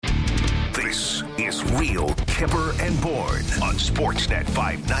This is Real Kipper and Bourne on Sportsnet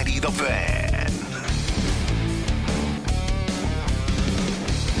 590 The Fan.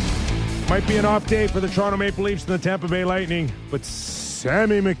 Might be an off day for the Toronto Maple Leafs and the Tampa Bay Lightning, but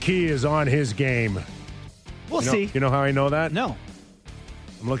Sammy McKee is on his game. We'll see. You know how I know that? No.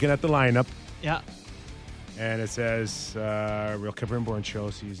 I'm looking at the lineup. Yeah. And it says, Real Kipper and Bourne show,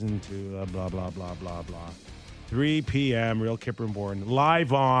 season 2, blah, blah, blah, blah, blah. 3 p.m., Real Kipper and Bourne,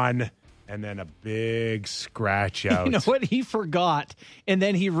 live on, and then a big scratch out. You know what? He forgot, and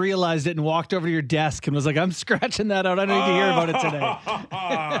then he realized it and walked over to your desk and was like, I'm scratching that out. I don't need to hear about it today.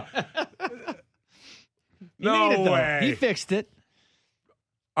 He made it, though. Way. He fixed it.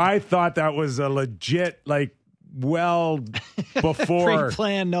 I thought that was a legit, well before.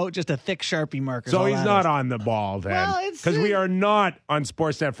 Pre-planned note, just a thick Sharpie marker. So he's not on the ball then. Well, because we are not on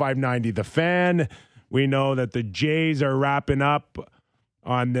Sportsnet 590 The Fan. We know that the Jays are wrapping up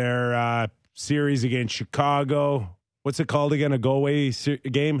on their series against Chicago. What's it called again? A go-away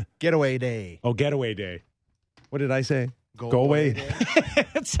game? Getaway day. Oh, getaway day. What did I say? Go-away day.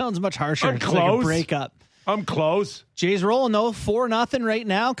 It sounds much harsher. I'm It's close. like a breakup. I'm close. Jays rolling, though, 4-0 right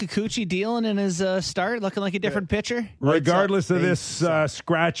now. Kikuchi dealing in his start, looking like a different pitcher. Regardless of this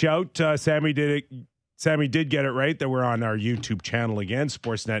scratch out, Sammy did get it right that we're on our YouTube channel again,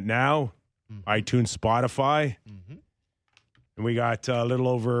 Sportsnet Now, iTunes, Spotify. And we got a little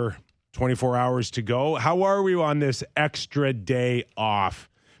over 24 hours to go. How are we on this extra day off?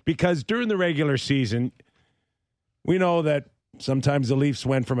 Because during the regular season, we know that sometimes the Leafs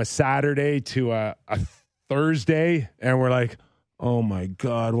went from a Saturday to a Thursday, and we're like, oh my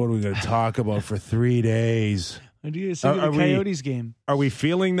God, what are we going to talk about for 3 days? I do see the Coyotes game. Are we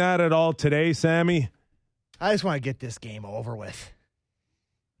feeling that at all today, Sammy? I just want to get this game over with.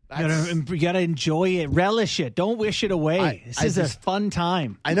 You gotta enjoy it, relish it. Don't wish it away. This is a fun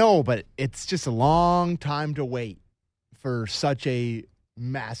time. I know, but it's just a long time to wait for such a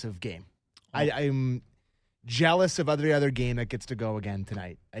massive game. I'm jealous of every other game that gets to go again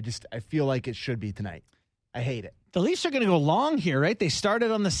tonight. I feel like it should be tonight. I hate it. The Leafs are going to go long here, right? They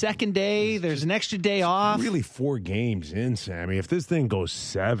started on the second day. There's an extra day off. Really 4 games in, Sammy. If this thing goes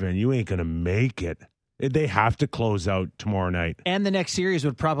 7, you ain't going to make it. They have to close out tomorrow night. And the next series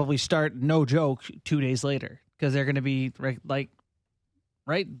would probably start, no joke, 2 days later. Because they're going to be,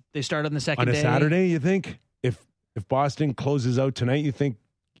 right? They start on the second day. On a Saturday, you think? If Boston closes out tonight, you think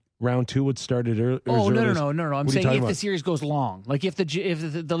round 2 would start at early? Oh, no. I'm saying if the series goes long. Like if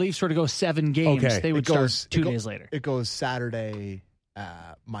the Leafs were to go 7 games, they would start 2 days later. It goes Saturday,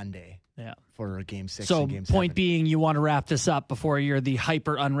 Monday. Yeah. For game 6 so and game 7. So point being, you want to wrap this up before you're the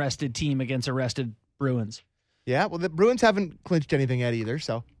hyper unrested team against a rested Bruins. Yeah, well, the Bruins haven't clinched anything yet either,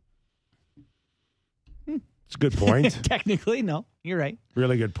 so. It's a good point. Technically, no. You're right.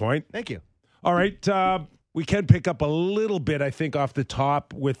 Really good point. Thank you. All right. We can pick up a little bit, I think, off the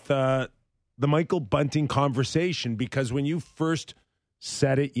top with the Michael Bunting conversation, because when you first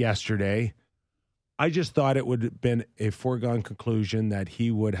said it yesterday, I just thought it would have been a foregone conclusion that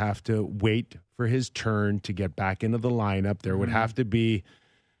he would have to wait for his turn to get back into the lineup. There would have to be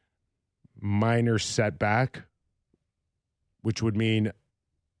minor setback, which would mean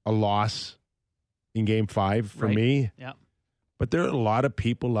a loss in Game 5 for me. Yeah. But there are a lot of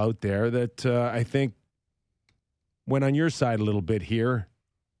people out there that I think went on your side a little bit here,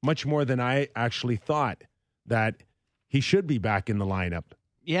 much more than I actually thought, that he should be back in the lineup.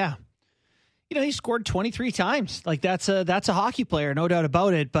 Yeah. He scored 23 times. Like that's a hockey player, no doubt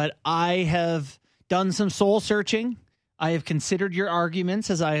about it. But I have done some soul searching. I have considered your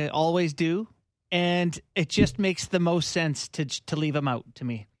arguments, as I always do, and it just makes the most sense to leave him out to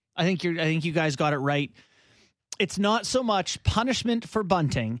me. I think you guys got it right. It's not so much punishment for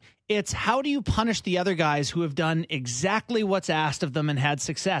Bunting. It's how do you punish the other guys who have done exactly what's asked of them and had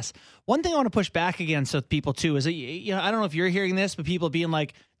success. One thing I want to push back against with people too is that, I don't know if you're hearing this, but people being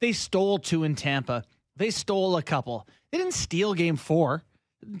like, they stole 2 in Tampa. They stole a couple. They didn't steal Game 4.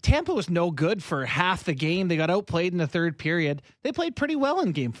 Tampa was no good for half the game. They got outplayed in the third period. They played pretty well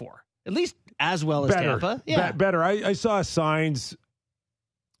in Game 4, at least as well as Tampa. Yeah, better. I saw signs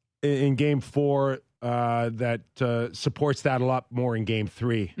in Game 4 that supports that a lot more in Game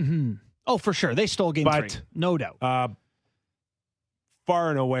 3. Mm-hmm. Oh, for sure. They stole Game 3. No doubt.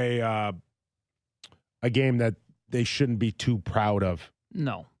 Far and away a game that they shouldn't be too proud of.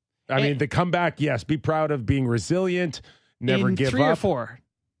 No. I mean, the comeback, yes, be proud of being resilient, never give up. 3 or 4?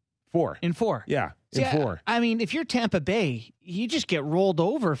 4. In 4. Yeah, in 4. I mean, if you're Tampa Bay, you just get rolled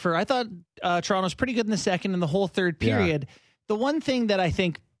over for, I thought Toronto's pretty good in the second and the whole third period. Yeah. The one thing that I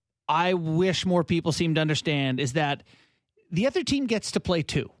think I wish more people seem to understand is that the other team gets to play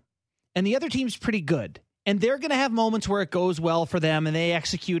 2. and the other team's pretty good. And they're going to have moments where it goes well for them and they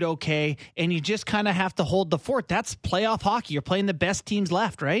execute okay, and you just kind of have to hold the fort. That's playoff hockey. You're playing the best teams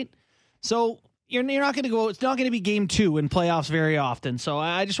left, right? So you're not going to go. It's not going to be game 2 in playoffs very often. So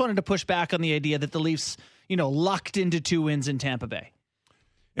I just wanted to push back on the idea that the Leafs, lucked into 2 wins in Tampa Bay.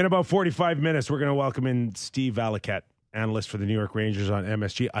 In about 45 minutes, we're going to welcome in Steve Valiquette, analyst for the New York Rangers on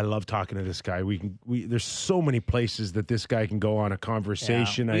MSG. I love talking to this guy. There's so many places that this guy can go on a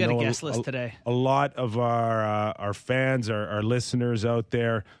conversation. Yeah, we got I know a guest list today. A lot of our fans, our listeners out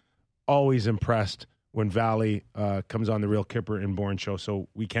there, always impressed when Valley comes on the Real Kipper and Bourne show. So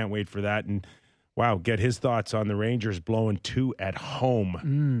we can't wait for that. And wow, get his thoughts on the Rangers blowing 2 at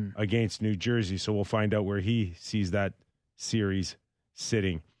home against New Jersey. So we'll find out where he sees that series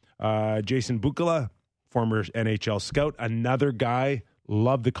sitting. Jason Bukala, former NHL scout, another guy.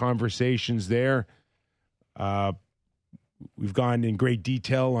 Love the conversations there. We've gone in great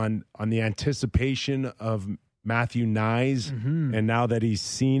detail on the anticipation of Matthew Nyes, and now that he's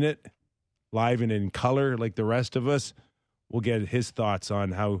seen it live and in color like the rest of us, we'll get his thoughts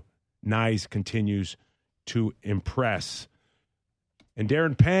on how Nyes continues to impress. And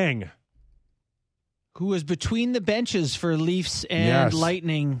Darren Pang, who was between the benches for Leafs and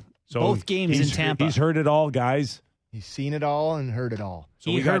Lightning, so both games in Tampa. He's heard it all, guys. He's seen it all and heard it all.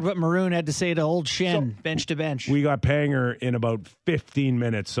 So he heard what Maroon had to say to old Shen, bench to bench. We got Panger in about 15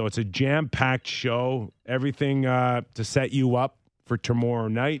 minutes, so it's a jam-packed show. Everything to set you up for tomorrow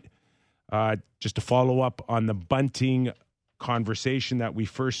night. Just to follow up on the Bunting conversation that we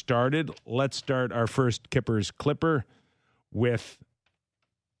first started, let's start our first Kippers Clipper with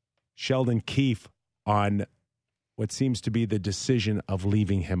Sheldon Keefe on what seems to be the decision of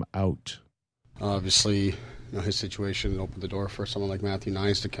leaving him out. Obviously, his situation opened the door for someone like Matthew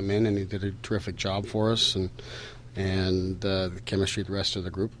Nyes to come in, and he did a terrific job for us. And the chemistry of the rest of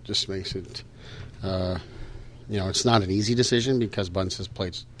the group just makes it, it's not an easy decision because Bunce has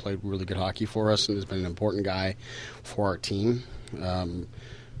played really good hockey for us and has been an important guy for our team.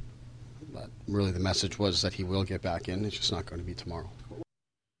 But really, the message was that he will get back in. It's just not going to be tomorrow.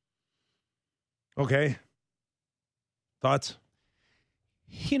 Okay. Thoughts?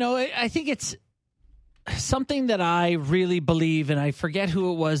 I think it's something that I really believe, and I forget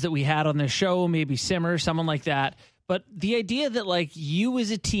who it was that we had on the show, maybe Simmer, someone like that. But the idea that, you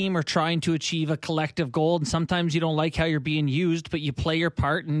as a team are trying to achieve a collective goal, and sometimes you don't like how you're being used, but you play your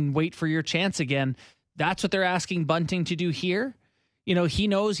part and wait for your chance again. That's what they're asking Bunting to do here. He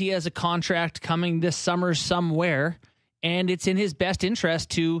knows he has a contract coming this summer somewhere, and it's in his best interest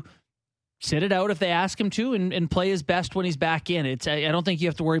to sit it out if they ask him to and play his best when he's back in. I don't think you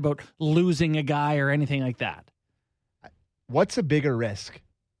have to worry about losing a guy or anything like that. What's a bigger risk?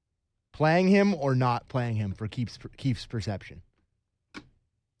 Playing him or not playing him for Keefe's perception?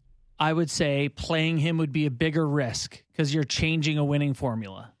 I would say playing him would be a bigger risk because you're changing a winning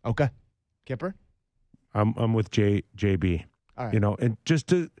formula. Okay. Kipper? I'm with JB. All right. And just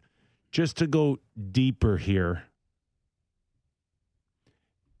to go deeper here,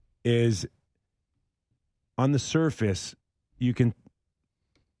 is on the surface, you can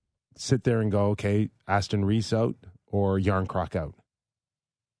sit there and go, okay, Aston Reese out or Yarncroc out.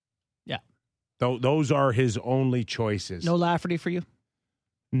 Yeah. Those are his only choices. No Lafferty for you?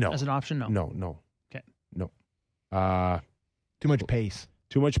 No. As an option? No. No. Okay. No. Too much pace.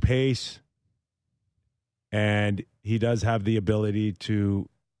 Too much pace. And he does have the ability to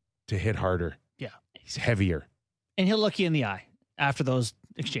hit harder. Yeah. He's heavier. And he'll look you in the eye after those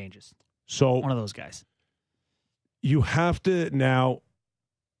exchanges. So one of those guys. You have to now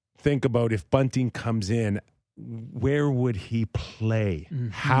think about if Bunting comes in, where would he play? Mm-hmm.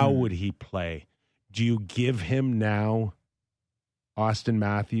 How would he play? Do you give him now Austin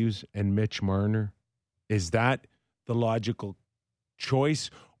Matthews and Mitch Marner? Is that the logical choice?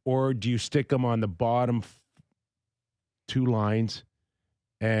 Or do you stick him on the bottom 2 lines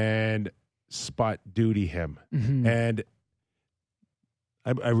and spot duty him? Mm-hmm. And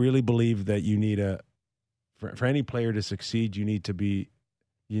I really believe that you need for any player to succeed, you need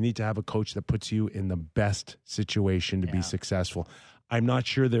to have a coach that puts you in the best situation to be successful. I'm not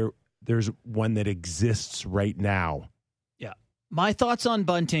sure there's one that exists right now. Yeah. My thoughts on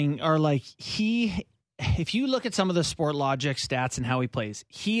Bunting are if you look at some of the Sport Logic stats and how he plays,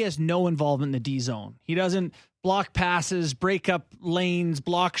 he has no involvement in the D zone. He doesn't block passes, break up lanes,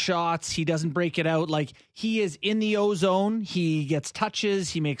 block shots. He doesn't break it out. He is in the O zone. He gets touches.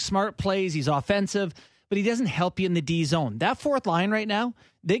 He makes smart plays. He's offensive, but he doesn't help you in the D zone. That fourth line right now,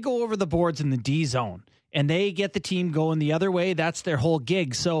 they go over the boards in the D zone and they get the team going the other way. That's their whole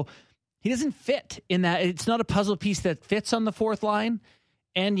gig. So he doesn't fit in that. It's not a puzzle piece that fits on the fourth line.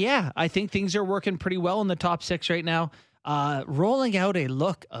 And yeah, I think things are working pretty well in the top 6 right now. Rolling out a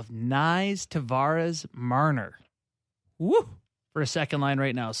look of Nyes, Tavares, Marner. Woo! For a second line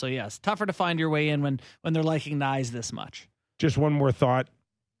right now. So yes, tougher to find your way in when they're liking Nyes this much. Just one more thought.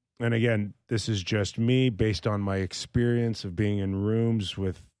 And again, this is just me based on my experience of being in rooms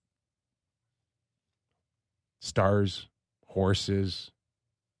with stars, horses,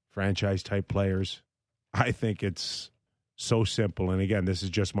 franchise type players. I think it's so simple. And again, this is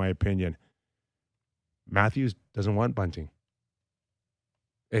just my opinion. Matthews doesn't want Bunting.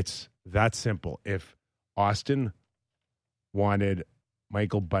 It's that simple. If Austin wanted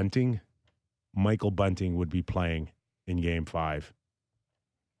Michael Bunting would be playing in Game 5.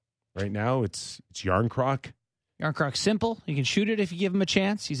 Right now, it's Yarncroc. Yarncroc's simple. You can shoot it if you give him a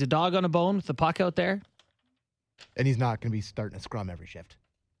chance. He's a dog on a bone with the puck out there. And he's not going to be starting a scrum every shift.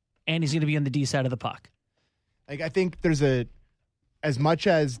 And he's going to be on the D side of the puck. Like, I think there's as much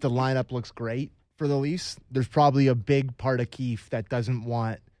as the lineup looks great for the Leafs, there's probably a big part of Keefe that doesn't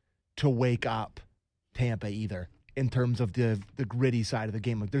want to wake up Tampa either in terms of the gritty side of the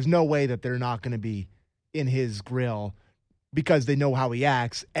game. Like, there's no way that they're not going to be in his grill because they know how he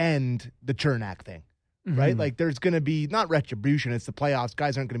acts and the Chernak thing, right? Like, there's going to be not retribution. It's the playoffs.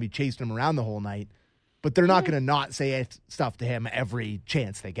 Guys aren't going to be chasing him around the whole night, but they're not going to not say stuff to him every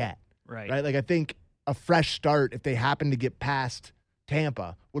chance they get. Right. Like, I think a fresh start, if they happen to get past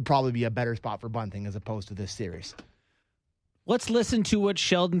Tampa, would probably be a better spot for Bunting as opposed to this series. Let's listen to what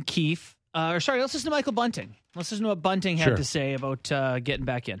Sheldon Keefe, let's listen to Michael Bunting. Let's listen to what Bunting had to say about getting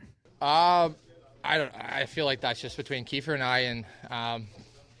back in. I feel like that's just between Kiefer and I. And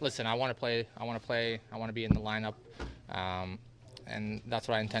listen, I want to play. I want to be in the lineup, and that's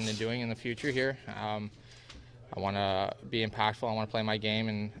what I intend on doing in the future here. I want to be impactful. I want to play my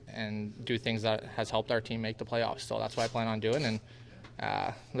game and do things that has helped our team make the playoffs. So that's what I plan on doing. And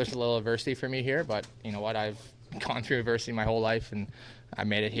there's a little adversity for me here, but you know what? I've gone through adversity my whole life, and I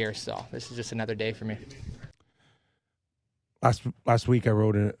made it here. So this is just another day for me. Last week, I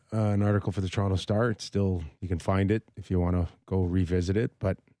wrote an article for the Toronto Star. It's still, you can find it if you want to go revisit it.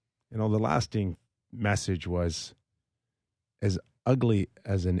 But, you know, the lasting message was, as ugly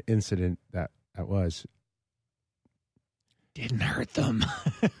as an incident that was, didn't hurt them.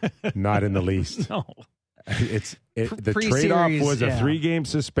 Not in the least. No. The trade-off was a 3-game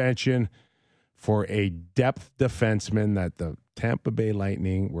suspension for a depth defenseman that the Tampa Bay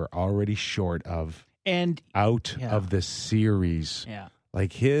Lightning were already short of. And out of the series. Yeah.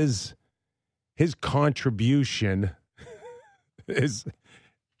 Like his contribution is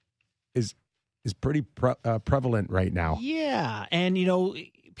pretty prevalent right now. Yeah. And you know,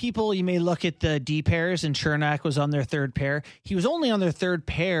 people, you may look at the D pairs and Chernak was on their third pair. He was only on their third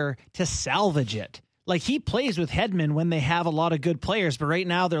pair to salvage it. Like, he plays with Hedman when they have a lot of good players, but right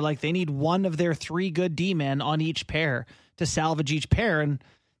now they're like, they need one of their 3 good D-men on each pair to salvage each pair. And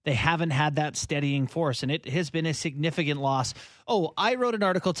they haven't had that steadying force, and it has been a significant loss. Oh, I wrote an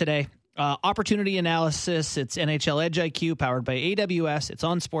article today, Opportunity Analysis. It's NHL Edge IQ, powered by AWS. It's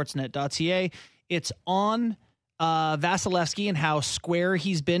on sportsnet.ca. It's on Vasilevsky and how square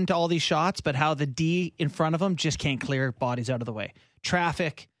he's been to all these shots, but how the D in front of him just can't clear bodies out of the way.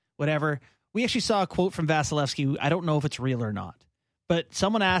 Traffic, whatever. We actually saw a quote from Vasilevsky. I don't know if it's real or not. But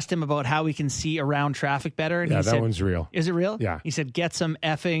someone asked him about how we can see around traffic better. And yeah, he said, one's real. Is it real? Yeah. He said, get some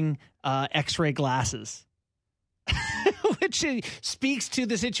effing X-ray glasses. Which speaks to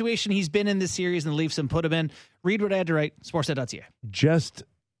the situation he's been in this series and the Leafs and put him in. Read what I had to write, sportsnet.ca. Just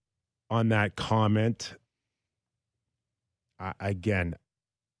on that comment, again,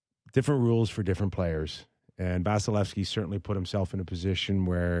 different rules for different players. And Vasilevsky certainly put himself in a position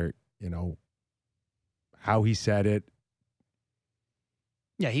where, you know, how he said it,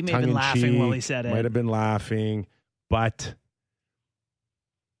 yeah, he may have been laughing while he said it. Might have been laughing, but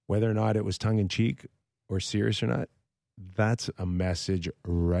whether or not it was tongue-in-cheek or serious or not, that's a message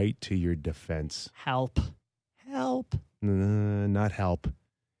right to your defense. Help. Not help.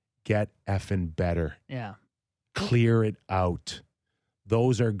 Get effing better. Yeah. Clear it out.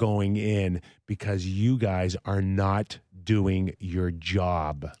 Those are going in because you guys are not doing your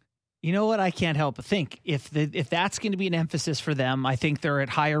job. You know what? I can't help but think if that's going to be an emphasis for them, I think they're at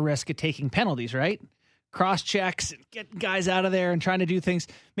higher risk of taking penalties, right? Cross checks, getting guys out of there and trying to do things.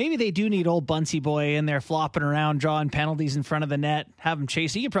 Maybe they do need old Bunsey boy in there flopping around, drawing penalties in front of the net, have him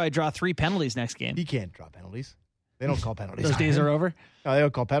chase. He could probably draw 3 penalties next game. He can't draw penalties. They don't call penalties. Those days are over? No, they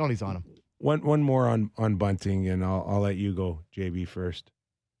don't call penalties on him. One more on Bunting, and I'll let you go, JB, first.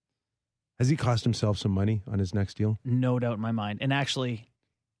 Has he cost himself some money on his next deal? No doubt in my mind. And actually,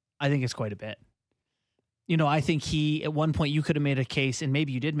 I think it's quite a bit. I think he, at one point, you could have made a case, and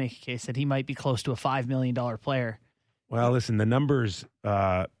maybe you did make a case, that he might be close to a $5 million player. Well, listen, the numbers,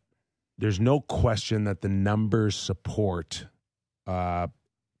 there's no question that the numbers support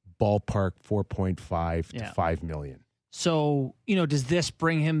ballpark 4.5 to 5 million. So, does this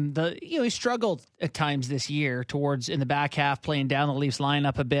bring him he struggled at times this year towards in the back half, playing down the Leafs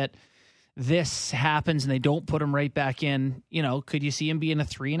lineup a bit. This happens and they don't put him right back in. Could you see him being a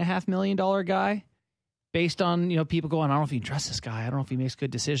 $3.5 million guy based on, people going, I don't know if you can trust this guy. I don't know if he makes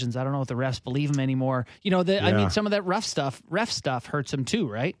good decisions. I don't know if the refs believe him anymore. I mean, some of that ref stuff hurts him too,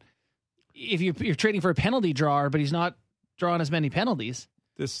 right? If you're trading for a penalty drawer, but he's not drawing as many penalties.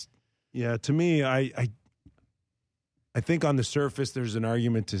 To me, I think on the surface, there's an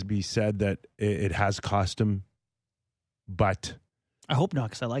argument to be said that it has cost him, but I hope not,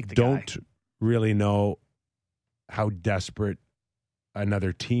 because I like the guy. Don't really know how desperate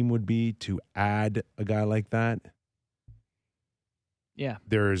another team would be to add a guy like that. Yeah.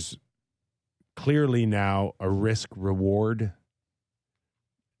 There's clearly now a risk reward.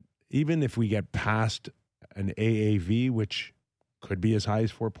 Even if we get past an AAV, which could be as high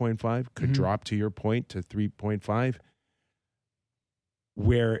as 4.5, could drop, to your point, to 3.5,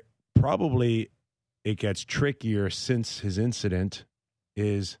 where probably it gets trickier since his incident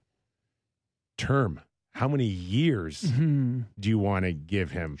is term. How many years do you want to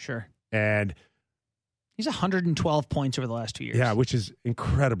give him? Sure. And he's 112 points over the last 2 years. Yeah, which is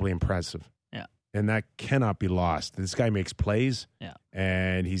incredibly impressive. Yeah. And that cannot be lost. This guy makes plays. Yeah.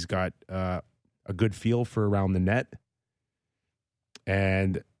 And he's got a good feel for around the net.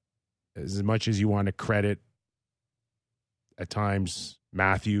 And as much as you want to credit at times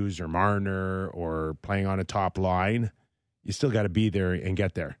Matthews or Marner or playing on a top line, you still got to be there and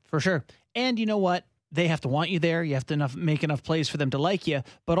get there. For sure. And you know what? They have to want you there. You have to make enough plays for them to like you.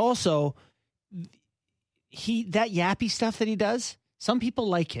 But also, that yappy stuff that he does, some people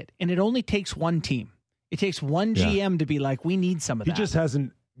like it. And it only takes one team. It takes one GM to be like, we need some of that. He just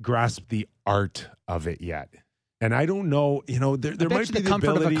hasn't grasped the art of it yet. And I don't know, there might be the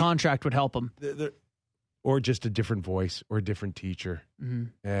comfort of a contract would help him. Or just a different voice or a different teacher. Mm-hmm.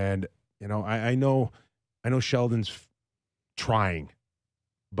 And, I know Sheldon's trying,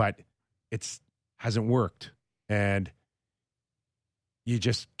 but it's hasn't worked. And you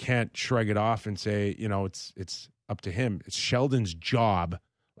just can't shrug it off and say, it's up to him. It's Sheldon's job,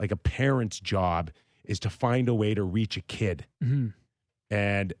 like a parent's job, is to find a way to reach a kid. Mm-hmm.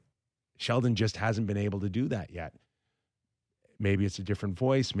 And Sheldon just hasn't been able to do that yet. Maybe it's a different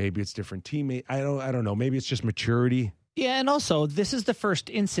voice. Maybe it's different teammate. I don't know. Maybe it's just maturity. Yeah, and also, this is the first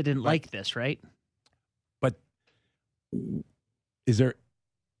incident like this, right? But is there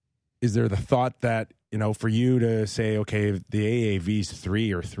the thought that, for you to say, okay, the AAV's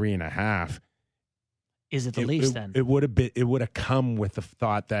 3 or 3.5, is it the Leafs then? It would have come with the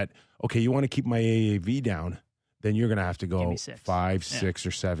thought that, okay, you want to keep my AAV down, then you're going to have to go 5, 6,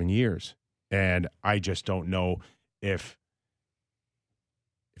 or 7 years. And I just don't know if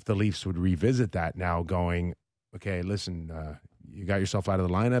the Leafs would revisit that now, going, okay, listen, you got yourself out of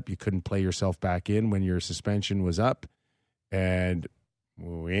the lineup. You couldn't play yourself back in when your suspension was up. And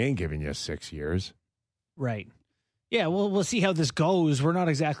we ain't giving you 6 years. Right. Yeah, we'll see how this goes. We're not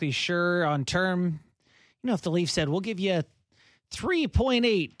exactly sure on term. If the Leafs said, we'll give you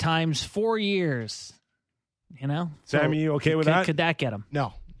 3.8 times 4 years, Sam, you okay with that? Could that get him?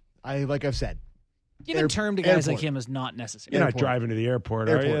 No. Like I've said. Giving term to guys like him is not necessary. You're not driving to the airport,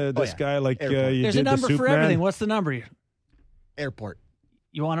 are you? This guy, you There's did a number the for everything. What's the number? Airport.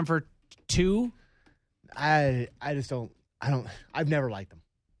 You want him for 2? I just don't. I've never liked him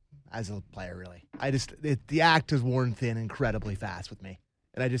as a player, really. The act has worn thin incredibly fast with me.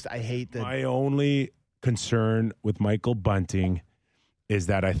 And I hate that. My only concern with Michael Bunting is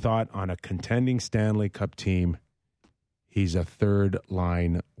that I thought on a contending Stanley Cup team, he's a third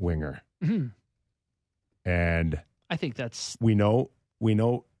line winger. Mm-hmm. And I think that's we know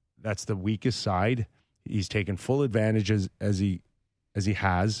that's the weakest side. He's taken full advantage as he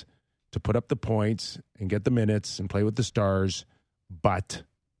has to put up the points and get the minutes and play with the stars. But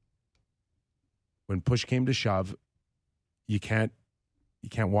when push came to shove, you can't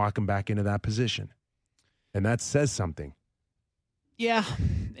walk him back into that position, and that says something. Yeah,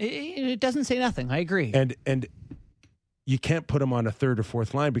 it doesn't say nothing. I agree. And you can't put him on a third or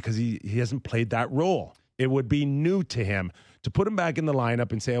fourth line because he hasn't played that role. It would be new to him to put him back in the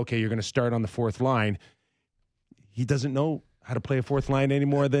lineup and say, okay, you're going to start on the fourth line. He doesn't know how to play a fourth line any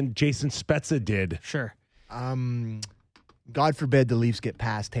more than Jason Spezza did. Sure. God forbid the Leafs get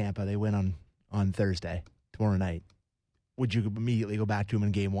past Tampa. They win on Thursday, tomorrow night. would you immediately go back to him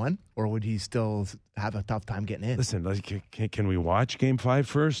in game 1, or would he still have a tough time getting in? Listen, can we watch Game 5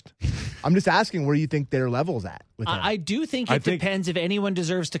 first? I'm just asking where you think their level's at with him. I do think it depends if anyone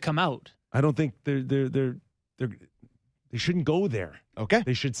deserves to come out. I don't think they shouldn't go there. Okay.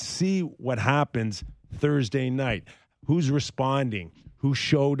 They should see what happens Thursday night. Who's responding? Who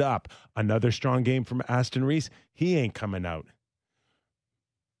showed up? Another strong game from Aston Reese. He ain't coming out.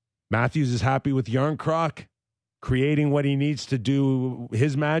 Matthews is happy with Yarncroc, creating what he needs to do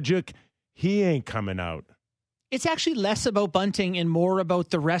his magic. He ain't coming out. It's actually less about Bunting and more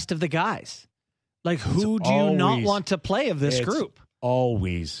about the rest of the guys. Like, who do you not want to play of this group?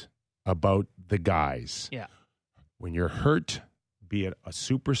 Always about the guys. Yeah. When you're hurt, be it a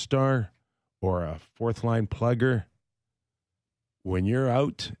superstar or a fourth line plugger, when you're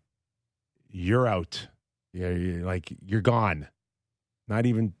out, you're out. Yeah, you're gone. Not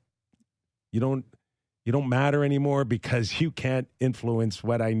even you don't matter anymore because you can't influence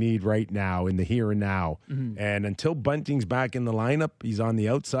what I need right now in the here and now. Mm-hmm. And until Bunting's back in the lineup, he's on the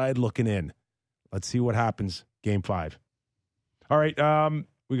outside looking in. Let's see what happens. Game 5. All right,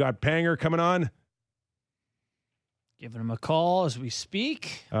 we got Panger coming on. Giving him a call as we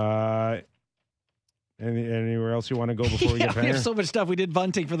speak. Anywhere else you want to go before we get Panger? We have so much stuff. We did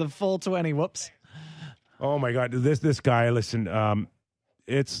Bunting for the full 20. Whoops. Oh my God, this guy. Listen,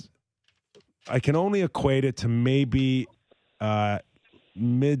 I can only equate it to maybe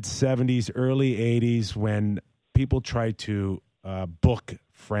mid 70s, early 80s when people try to book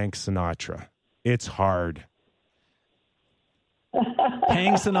Frank Sinatra. It's hard.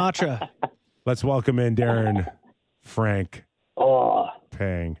 Pang Sinatra. Let's welcome in Darren Frank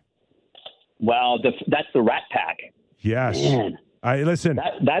Pang. Well, that's the Rat Pack. Yes. Man. Listen.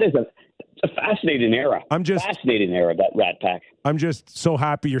 That is a fascinating era. Fascinating era, that Rat Pack. I'm just so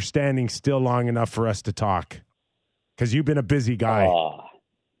happy you're standing still long enough for us to talk, because you've been a busy guy.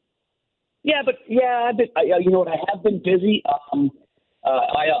 You know what? I have been busy.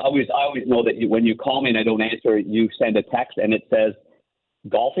 I always know that when you call me and I don't answer, you send a text and it says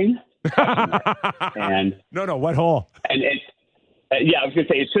golfing. And no, what hole? And it's I was going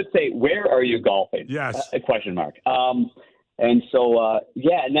to say, it should say, where are you golfing? Yes. A question mark. And so,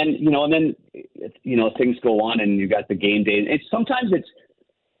 and then things go on and you got the game day. And sometimes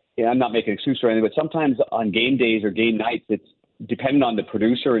I'm not making an excuse or anything, but sometimes on game days or game nights, it's depending on the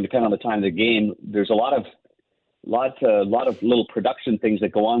producer and depending on the time of the game. There's a lot of little production things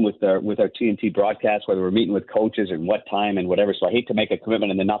that go on with our TNT broadcast, whether we're meeting with coaches and what time and whatever. So I hate to make a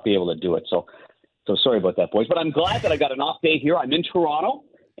commitment and then not be able to do it. So sorry about that, boys. But I'm glad that I got an off day here. I'm in Toronto.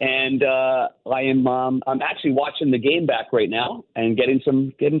 And I'm actually watching the game back right now and getting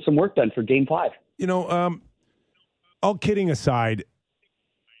some work done for Game 5. All kidding aside,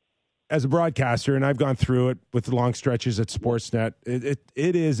 as a broadcaster, and I've gone through it with the long stretches at Sportsnet,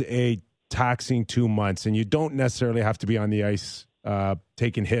 it is a taxing 2 months, and you don't necessarily have to be on the ice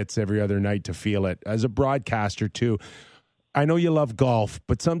taking hits every other night to feel it. As a broadcaster, too, I know you love golf,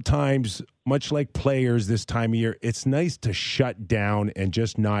 but sometimes, much like players this time of year, it's nice to shut down and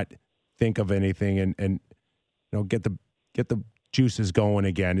just not think of anything and get the juices going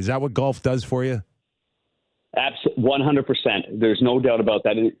again. Is that what golf does for you? Absolutely, 100%. There's no doubt about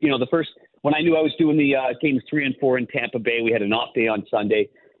that. And, when I knew I was doing the games 3 and 4 in Tampa Bay, we had an off day on Sunday,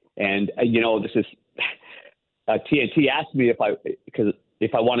 and this is TNT asked me if I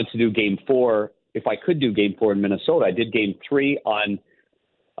wanted to do Game 4. If I could do Game 4 in Minnesota. I did Game 3 on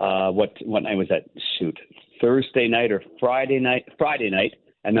what night was that? Thursday night or Friday night,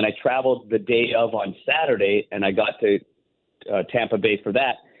 and then I traveled the day of on Saturday, and I got to Tampa Bay for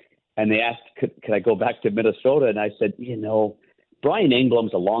that. And they asked, could I go back to Minnesota? And I said, Brian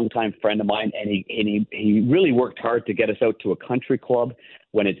Englund's a longtime friend of mine, and he really worked hard to get us out to a country club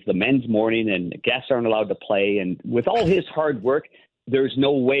when it's the men's morning and guests aren't allowed to play. And with all his hard work, there's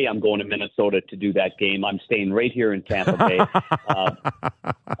no way I'm going to Minnesota to do that game. I'm staying right here in Tampa Bay.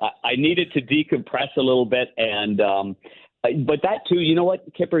 I needed to decompress a little bit, but that too. You know what,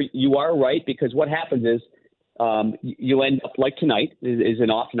 Kipper? You are right, because what happens is you end up like tonight is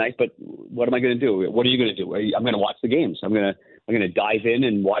an off night. But what am I going to do? What are you going to do? I'm going to watch the games. I'm going to dive in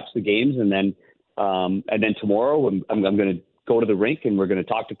and watch the games, and then tomorrow I'm going to go to the rink and we're going to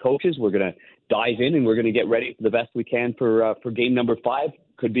talk to coaches. We're going to dive in and we're going to get ready the best we can for game number 5.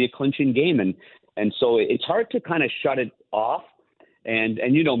 Could be a clinching game. And so it's hard to kind of shut it off. And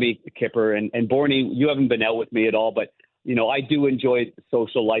you know me, Kipper, and Borny, you haven't been out with me at all, but I do enjoy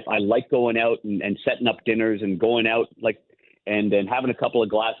social life. I like going out and setting up dinners and going out and then having a couple of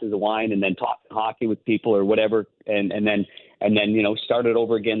glasses of wine and then talking hockey with people or whatever. And then start it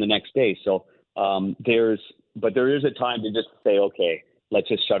over again the next day. So but there is a time to just say, okay, let's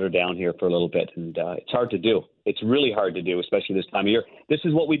just shut her down here for a little bit. And it's hard to do. It's really hard to do, especially this time of year. This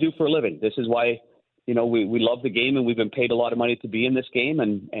is what we do for a living. This is why, we love the game, and we've been paid a lot of money to be in this game.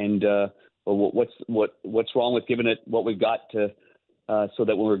 And what's wrong with giving it what we've got to, so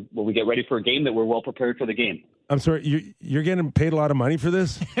that when we get ready for a game, that we're well prepared for the game. I'm sorry, you're getting paid a lot of money for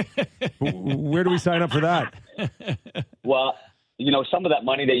this? Where do we sign up for that? Well, some of that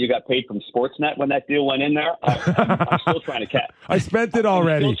money that you got paid from Sportsnet when that deal went in there, I'm still trying to catch. I spent it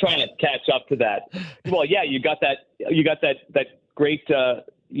already. I'm still trying to catch up to that. Well, yeah, you got that great, that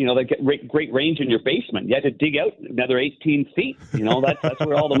great range in your basement. You had to dig out another 18 feet. That's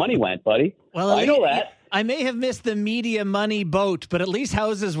where all the money went, buddy. Well, I know that. I may have missed the media money boat, but at least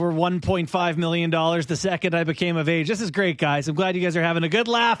houses were $1.5 million the second I became of age. This is great, guys. I'm glad you guys are having a good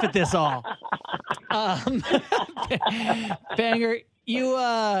laugh at this all. Banger, you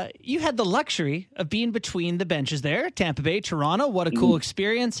had the luxury of being between the benches there, Tampa Bay, Toronto. What a cool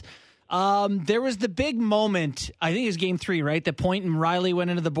experience. There was the big moment, I think it was game 3, right? The Point and Riley went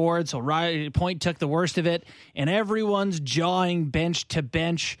into the board, so Point took the worst of it, and everyone's jawing bench to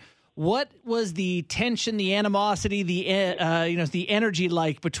bench. What was the tension, the animosity, the energy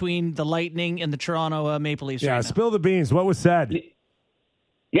like between the Lightning and the Toronto Maple Leafs? Yeah, right spill the beans. What was said?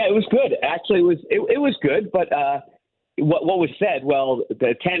 Yeah, it was good. Actually, it was good. But what was said? Well,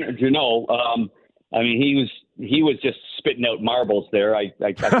 the Tanner Jeannot, he was just spitting out marbles there. I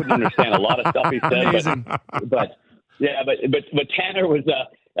couldn't understand a lot of stuff he said. but Tanner was.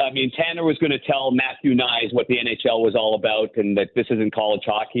 Tanner was going to tell Matthew Nyes what the NHL was all about, and that this isn't college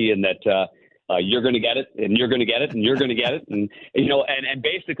hockey, and that you're going to get it, and you're going to get it, and you're going to get it, and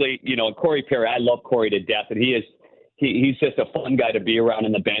basically, Corey Perry, I love Corey to death, and he's just a fun guy to be around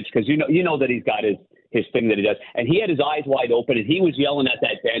on the bench, because you know that he's got his thing that he does, and he had his eyes wide open, and he was yelling at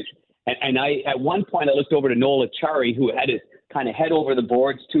that bench, and I at one point I looked over to Noel Achari, who had his kind of head over the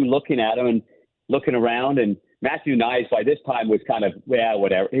boards too, looking at him and looking around, and Matthew Nyes by this time was kind of,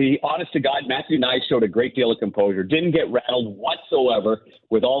 whatever. Honest to God, Matthew Nyes showed a great deal of composure. Didn't get rattled whatsoever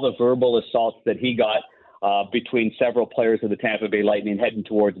with all the verbal assaults that he got between several players of the Tampa Bay Lightning heading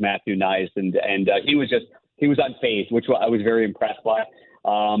towards Matthew Nyes. And he was unfazed, which I was very impressed by.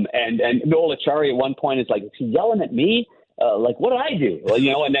 And Noel Achari at one point is like, is he yelling at me? What did I do? Well,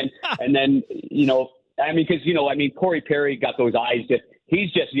 and then Corey Perry got those eyes he's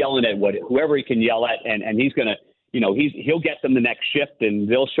just yelling at whoever he can yell at, and he's gonna, he'll get them the next shift, and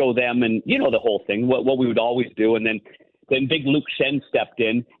they'll show them, and the whole thing, what we would always do, and then big Luke Shen stepped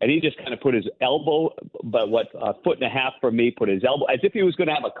in, and he just kind of put his elbow, a foot and a half from me, put his elbow as if he was going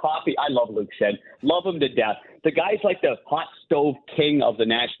to have a coffee. I love Luke Shen, love him to death. The guy's like the hot stove king of the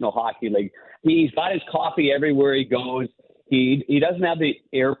National Hockey League. He's got his coffee everywhere he goes. He doesn't have the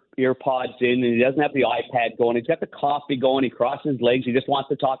earpods in, and he doesn't have the iPad going. He's got the coffee going. He crosses his legs. He just wants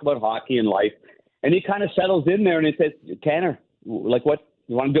to talk about hockey and life. And he kind of settles in there, and he says, Tanner, what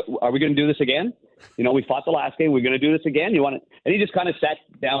you want to do? Are we going to do this again? We fought the last game. We're going to do this again. You want to? And he just kind of sat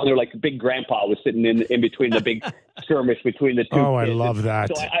down there like big grandpa was sitting in between the big skirmish between the two. Oh, kids. I love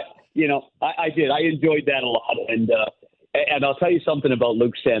that. So I did. I enjoyed that a lot, and I'll tell you something about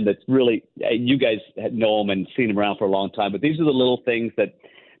Luke Shen that's really, you guys know him and seen him around for a long time, but these are the little things that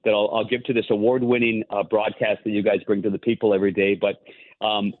I'll give to this award-winning broadcast that you guys bring to the people every day. But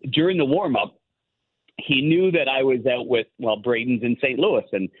during the warm-up, he knew that I was out with, Braden's in St. Louis,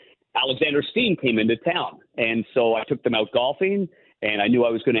 and Alexander Steen came into town. And so I took them out golfing, and I knew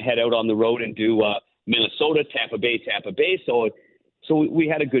I was going to head out on the road and do Minnesota, Tampa Bay. So we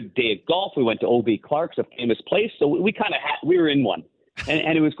had a good day at golf. We went to O.B. Clark's, a famous place. So we were in one,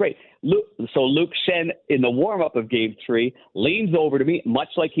 and it was great. Luke Shen, in the warm-up of Game 3, leans over to me, much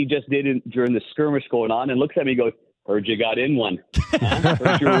like he just did during the skirmish going on, and looks at me and goes, heard you got in one.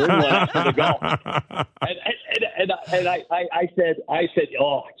 Heard you were in one after the golf. And I said,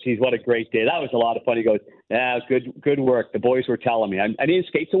 oh, geez, what a great day. That was a lot of fun. He goes, yeah, good work. The boys were telling me. And he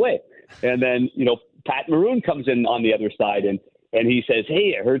skates away. And then, Pat Maroon comes in on the other side, and he says,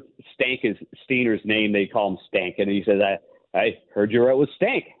 hey, I heard Stank is Steener's name. They call him Stank. And he says, I heard you were out with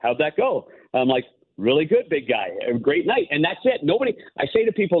Stank. How'd that go? I'm like, really good, big guy. A great night. And that's it. I say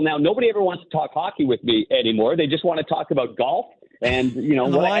to people now, nobody ever wants to talk hockey with me anymore. They just want to talk about golf and,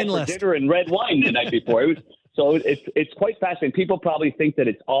 what I had for dinner and red wine the night before. It's quite fascinating. People probably think that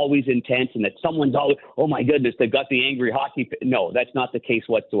it's always intense and that someone's always, oh my goodness, they've got the angry hockey. No, that's not the case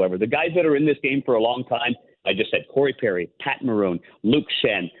whatsoever. The guys that are in this game for a long time, I just said Corey Perry, Pat Maroon, Luke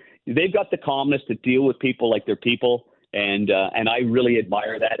Shen, they've got the calmness to deal with people like they're people. And I really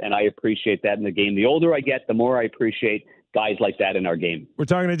admire that, and I appreciate that in the game. The older I get, the more I appreciate guys like that in our game. We're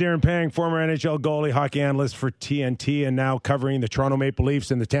talking to Darren Pang, former NHL goalie, hockey analyst for TNT, and now covering the Toronto Maple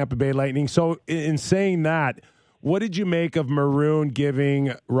Leafs and the Tampa Bay Lightning. So in saying that, what did you make of Maroon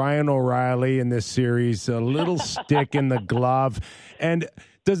giving Ryan O'Reilly in this series a little stick in the glove? And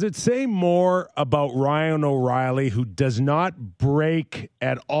does it say more about Ryan O'Reilly, who does not break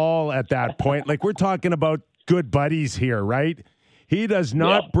at all at that point? Like, we're talking about good buddies here, right? He does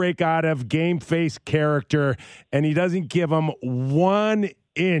not break out of game face character, and he doesn't give him 1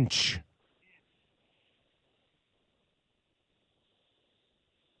 inch.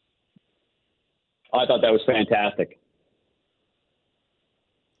 I thought that was fantastic.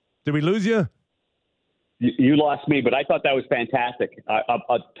 Did we lose you? You lost me, but I thought that was fantastic.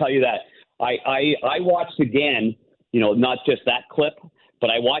 I'll tell you that. I watched again, not just that clip, but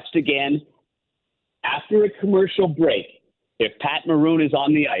I watched again after a commercial break. If Pat Maroon is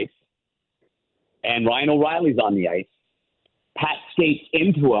on the ice and Ryan O'Reilly's on the ice, Pat skates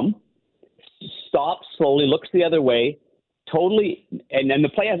into him, stops slowly, looks the other way, totally, and then the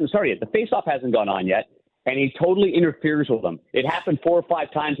play hasn't started yet. The faceoff hasn't gone on yet, and he totally interferes with him. It happened 4 or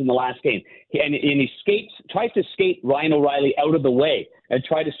 5 times in the last game. And he tries to skate Ryan O'Reilly out of the way and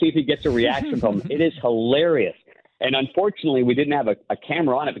try to see if he gets a reaction from him. It is hilarious. And unfortunately, we didn't have a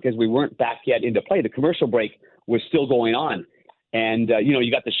camera on it because we weren't back yet into play. The commercial break was still going on. And,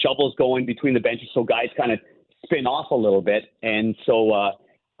 you got the shovels going between the benches, so guys kind of spin off a little bit. And so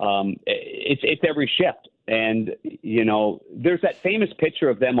it's every shift. And, there's that famous picture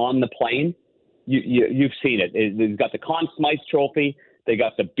of them on the plane. You've seen it. They've got the Conn Smythe trophy. They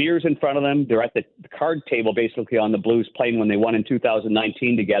got the beers in front of them. They're at the card table, basically, on the Blues plane when they won in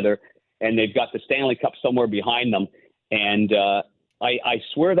 2019 together. And they've got the Stanley Cup somewhere behind them. And I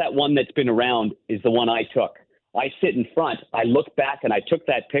swear that one that's been around is the one I took. I sit in front. I look back and I took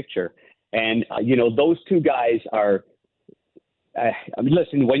that picture. And, those two guys are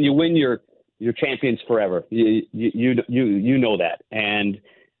listen, when you win, you're champions forever. You know that.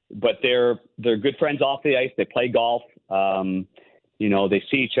 But they're good friends off the ice. They play golf. They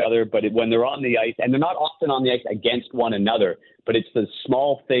see each other. But when they're on the ice, and they're not often on the ice against one another, but it's the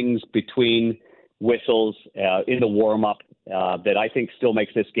small things between whistles in the warm-up that I think still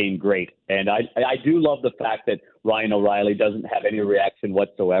makes this game great. And I do love the fact that Ryan O'Reilly doesn't have any reaction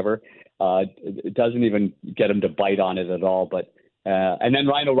whatsoever. It doesn't even get him to bite on it at all. But and then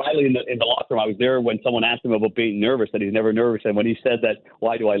Ryan O'Reilly in the locker room, I was there when someone asked him about being nervous, that he's never nervous. And when he said that,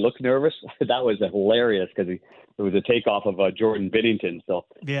 why do I look nervous? That was hilarious because it was a takeoff of Jordan Binnington. So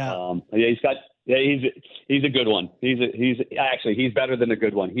he's a good one. He's better than a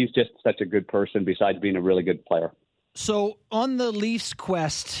good one. He's just such a good person besides being a really good player. So on the Leafs'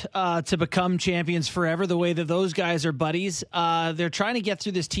 quest to become champions forever, the way that those guys are buddies, they're trying to get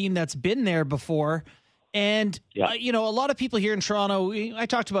through this team that's been there before. And, a lot of people here in Toronto, I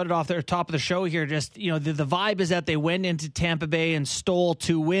talked about it off the top of the show here, just, the vibe is that they went into Tampa Bay and stole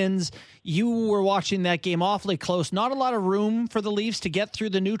 2 wins. You were watching that game awfully close. Not a lot of room for the Leafs to get through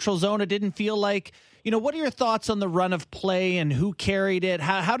the neutral zone. It didn't feel like, what are your thoughts on the run of play and who carried it?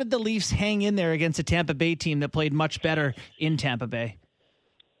 How did the Leafs hang in there against a Tampa Bay team that played much better in Tampa Bay?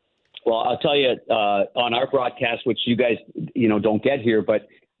 Well, I'll tell you, on our broadcast, which you guys, don't get here, but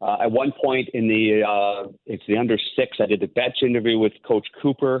at one point in it's the under 6, I did the bench interview with Coach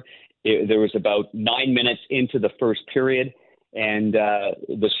Cooper. There was about 9 minutes into the first period, and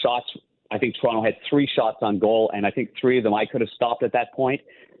the shots, I think Toronto had 3 shots on goal, and I think 3 of them I could have stopped at that point.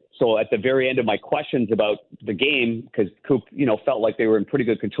 So at the very end of my questions about the game, because Coop, felt like they were in pretty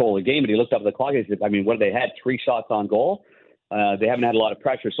good control of the game, and he looked up at the clock and he said, what they had, 3 shots on goal? They haven't had a lot of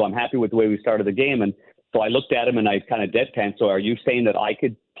pressure, so I'm happy with the way we started the game. And so I looked at him and I kind of deadpan. So are you saying that I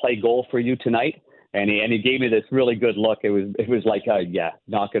could play goal for you tonight? And he gave me this really good look. It was like,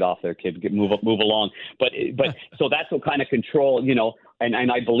 knock it off there, kid. Move along. But so that's what kind of control,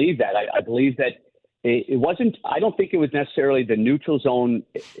 and I believe that. I believe that it wasn't. I don't think it was necessarily the neutral zone.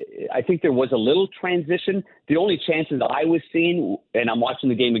 I think there was a little transition. The only chances I was seeing, and I'm watching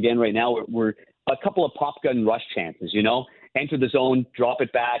the game again right now, were a couple of pop gun rush chances. Enter the zone, drop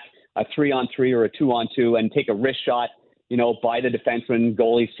it back, a 3-on-3 or a 2-on-2, and take a wrist shot. By the defenseman,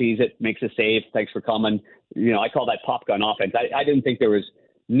 goalie sees it, makes a save. Thanks for coming. I call that pop gun offense. I didn't think there was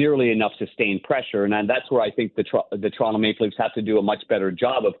nearly enough sustained pressure, and that's where I think the Toronto Maple Leafs have to do a much better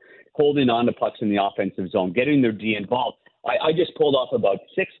job of holding on to pucks in the offensive zone, getting their D involved. I just pulled off about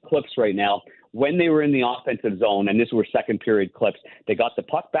 6 clips right now when they were in the offensive zone, and these were second period clips. They got the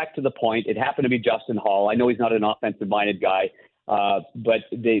puck back to the point. It happened to be Justin Hall. I know he's not an offensive-minded guy, but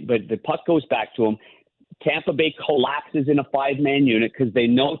the puck goes back to him. Tampa Bay collapses in a 5-man unit because they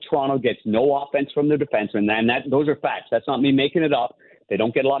know Toronto gets no offense from their defensemen. And those are facts. That's not me making it up. They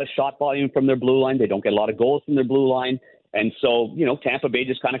don't get a lot of shot volume from their blue line. They don't get a lot of goals from their blue line. And so, Tampa Bay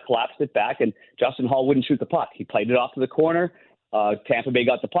just kind of collapsed it back, and Justin Hall wouldn't shoot the puck. He played it off to the corner. Tampa Bay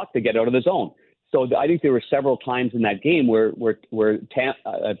got the puck to get out of the zone. So I think there were several times in that game where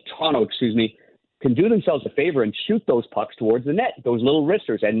Toronto, can do themselves a favor and shoot those pucks towards the net, those little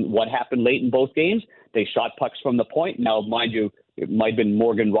wristers. And what happened late in both games? They shot pucks from the point. Now, mind you, it might have been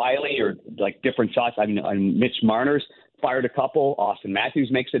Morgan Riley or like different shots. Mitch Marner's fired a couple. Austin Matthews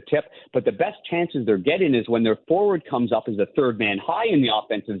makes a tip. But the best chances they're getting is when their forward comes up as the third man high in the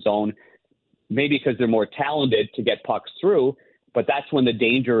offensive zone, maybe because they're more talented to get pucks through. But that's when the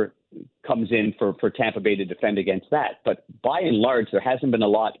danger comes in for Tampa Bay to defend against that. But by and large, there hasn't been a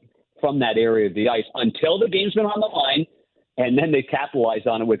lot from that area of the ice until the game's been on the line, and then they capitalize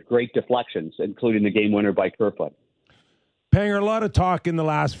on it with great deflections, including the game winner by Kerfoot. Panger, a lot of talk in the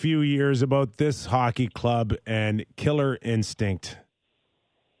last few years about this hockey club and killer instinct.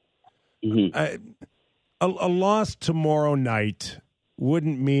 Mm-hmm. A loss tomorrow night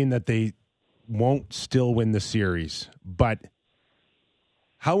wouldn't mean that they won't still win the series, but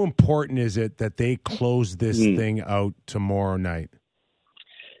how important is it that they close this thing out tomorrow night?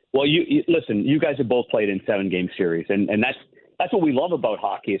 Well, you listen, you guys have both played in 7-game series, and that's what we love about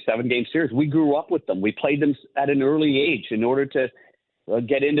hockey, a 7-game series. We grew up with them. We played them at an early age in order to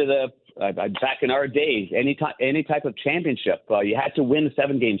get into back in our days, any type of championship. You had to win a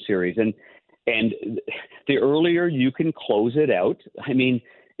 7-game series, and the earlier you can close it out,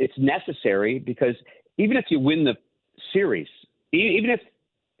 it's necessary, because even if you win the series, even if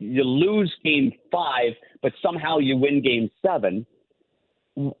you lose game 5, but somehow you win game 7,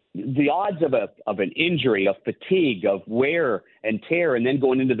 the odds of an injury, of fatigue, of wear and tear, and then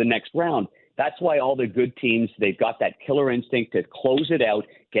going into the next round, that's why all the good teams, they've got that killer instinct to close it out,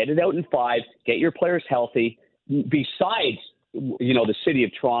 get it out in 5, get your players healthy. Besides, the city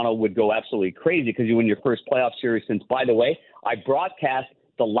of Toronto would go absolutely crazy because you win your first playoff series since, by the way, I broadcast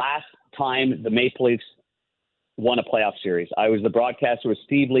the last time the Maple Leafs won a playoff series. I was the broadcaster with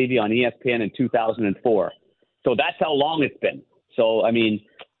Steve Levy on ESPN in 2004. So that's how long it's been. So,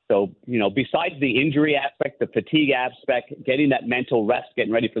 besides the injury aspect, the fatigue aspect, getting that mental rest,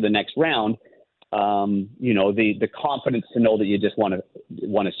 getting ready for the next round, the confidence to know that you just won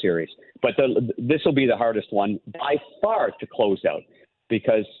a series. But this will be the hardest one by far to close out,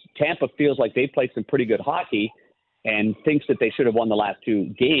 because Tampa feels like they've played some pretty good hockey and thinks that they should have won the last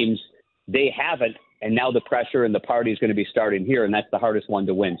 2 games. They haven't. And now the pressure and the party is going to be starting here, and that's the hardest one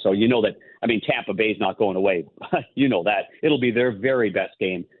to win. So Tampa Bay's not going away. You know that. It'll be their very best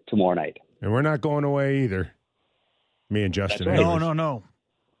game tomorrow night. And we're not going away either. Me and Justin. Right. No.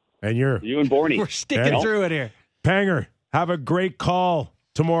 And you and Borny. We're sticking through it here. Panger, have a great call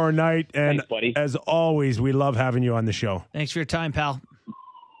tomorrow night. And thanks, buddy. As always, we love having you on the show. Thanks for your time, pal.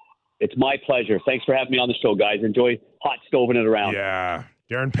 It's my pleasure. Thanks for having me on the show, guys. Enjoy hot stoving it around. Yeah.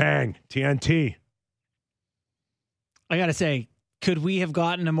 Darren Pang, TNT. I got to say, could we have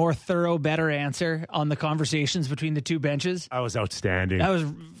gotten a more thorough, better answer on the conversations between the two benches? That was outstanding. That was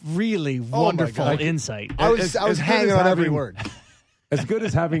really wonderful insight. I was hanging on every word. As good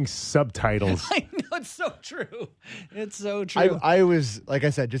as having subtitles. I know, it's so true. It's so true. I was, like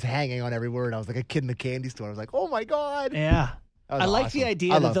I said, just hanging on every word. I was like a kid in the candy store. I was like, oh my God. Yeah. I like awesome. the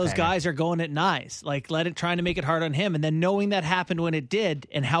idea that those Panger. guys are going at Nyes, trying to make it hard on him, and then knowing that happened when it did,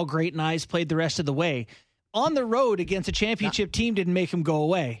 and how great Nyes played the rest of the way. On the road against a championship team didn't make him go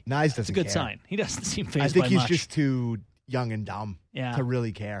away. Nyes doesn't It's a good care. sign. He doesn't seem fazed by I think he's much. just too young and dumb to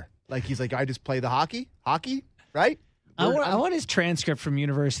really care. Like, he's like, I just play the hockey, right? I want his transcript from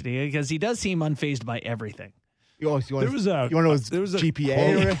university, because he does seem unfazed by everything. You want to know his quote.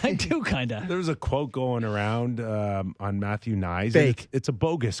 GPA? Or I do, kind of. There was a quote going around on Matthew Nyes. Fake. It's a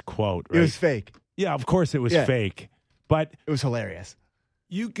bogus quote, right? It was fake. Yeah, of course it was fake. But it was hilarious.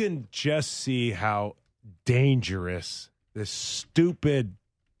 You can just see how dangerous this stupid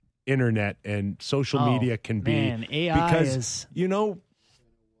internet and social media can be. AI because,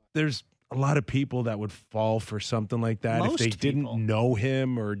 there's a lot of people that would fall for something like that if they didn't know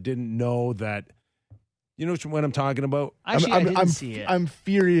him or didn't know that. You know what I'm talking about? Actually, I didn't see it. I'm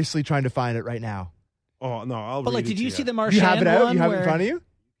furiously trying to find it right now. Oh, no, I'll But, read it did to you see the Marchand You have it out? one? You have it in front of you?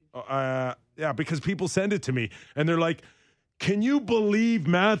 Yeah, because people send it to me, and they're like, can you believe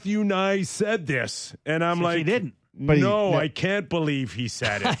Matthew Nyes said this? And I'm like, he didn't. No, I can't believe he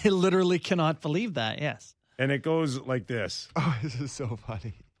said it. I literally cannot believe that, yes. And it goes like this. Oh, this is so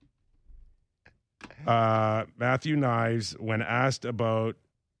funny. Matthew Nyes, when asked about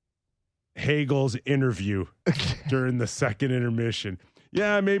Hagel's interview during the second intermission.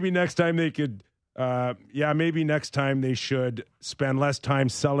 Yeah, maybe next time they could. Maybe next time they should spend less time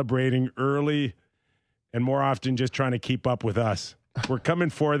celebrating early and more often just trying to keep up with us. We're coming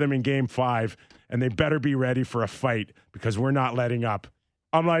for them in Game 5, and they better be ready for a fight because we're not letting up.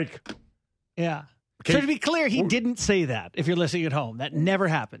 I'm like, yeah. Okay. So to be clear, he didn't say that. If you're listening at home, that never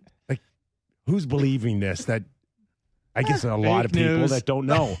happened. Like, who's believing this? That I guess a lot of people that don't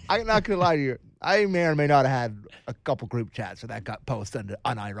know. I'm not going to lie to you. I may or may not have had a couple group chats where that got posted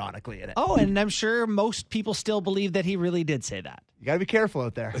unironically in it. Oh, and I'm sure most people still believe that he really did say that. You got to be careful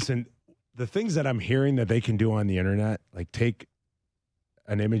out there. Listen, the things that I'm hearing that they can do on the internet, like take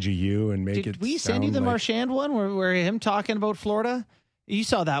an image of you and make it. Did we send you the Marchand one where him talking about Florida? You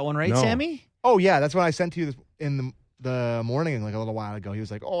saw that one, right, No. Sammy? Oh, yeah. That's what I sent to you in the morning, like a little while ago. He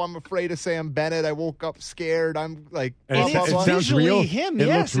was like, "Oh, I'm afraid of Sam Bennett. I woke up scared. I'm like, And And it it's sounds visually real. him. It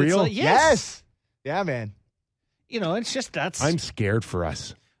Yes, looks real. It's like, yes. Yeah, man. You know, it's just that's. I'm scared for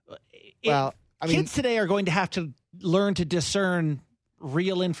us. Well, I mean, kids today are going to have to learn to discern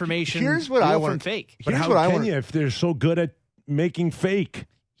real information. Here's what real I from want- fake. But Here's how what I can want- you if they're so good at making fake?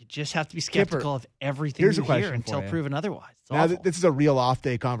 You just have to be skeptical of everything here's you a question hear until for you. proven otherwise. It's now awful. this is a real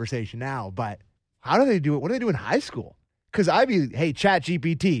off-day conversation now, but how do they do it? What do they do in high school? Because I'd be, hey, Chat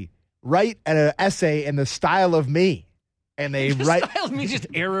GPT, write an essay in the style of me. And they write. Style me just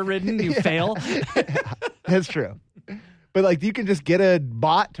error-ridden. You fail. That's true. But like, you can just get a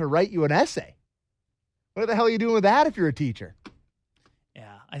bot to write you an essay. What the hell are you doing with that if you're a teacher?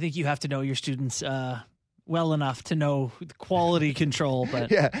 Yeah, I think you have to know your students well enough to know the quality control,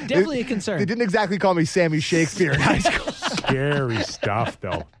 but Yeah, definitely a concern. They didn't exactly call me Sammy Shakespeare in high school. Scary stuff,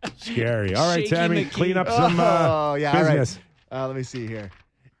 though. Scary. All right, Shaky Sammy, McKee. clean up some business. All right. Let me see here.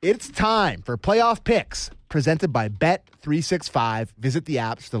 It's time for playoff picks presented by Bet365. Visit the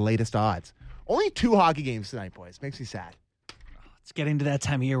apps for the latest odds. Only 2 hockey games tonight, boys. Makes me sad. It's getting to that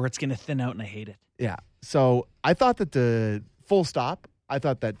time of year where it's going to thin out, and I hate it. Yeah. So I thought that I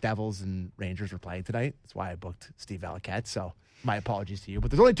thought that Devils and Rangers were playing tonight. That's why I booked Steve Valiquette. So my apologies to you.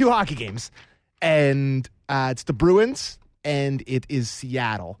 But there's only 2 hockey games. And it's the Bruins and it is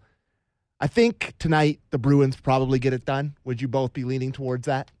Seattle. I think tonight the Bruins probably get it done. Would you both be leaning towards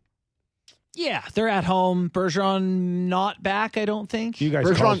that? Yeah, they're at home. Bergeron not back, I don't think. You guys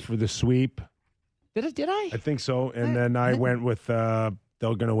called for the sweep. Did I? I think so. And then I went with they're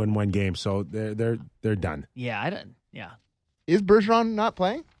going to win 1 game. So they're done. Yeah, I don't. Yeah. Is Bergeron not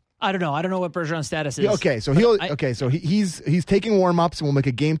playing? I don't know. I don't know what Bergeron's status is. Yeah, okay, so he's taking warm-ups and will make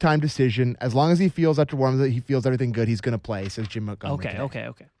a game-time decision. As long as he feels after warm-ups that he feels everything good, he's going to play, says Jim Montgomery.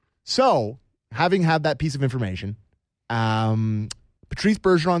 Okay. So, having had that piece of information, Patrice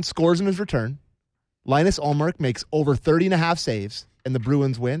Bergeron scores in his return. Linus Ullmark makes over 30.5 saves, and the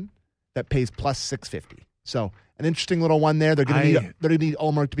Bruins win. That pays plus 650. So, an interesting little one there. They're going to need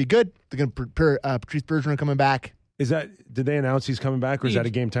Ullmark to be good. They're going to prepare Patrice Bergeron coming back. Did they announce he's coming back, or is that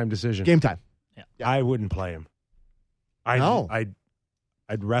a game time decision? Game time. Yeah. I wouldn't play him. I'd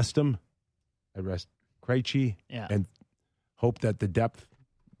rest him. I'd rest Krejci and hope that the depth,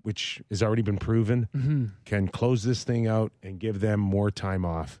 which has already been proven, can close this thing out and give them more time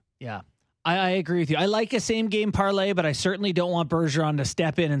off. Yeah. I agree with you. I like a same game parlay, but I certainly don't want Bergeron to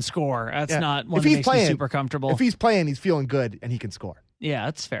step in and score. That's not one that makes me super comfortable. If he's playing, he's feeling good and he can score. Yeah,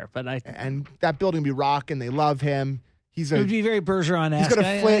 that's fair. But and that building will be rocking. They love him. It would be very Bergeron-esque.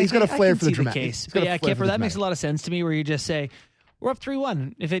 He's got a flair for the dramatic. Case. But yeah, Kipper, that makes a lot of sense to me where you just say, we're up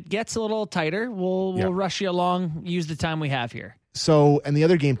 3-1. If it gets a little tighter, we'll rush you along, use the time we have here. So, and the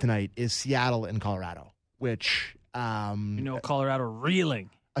other game tonight is Seattle and Colorado, which... Colorado reeling.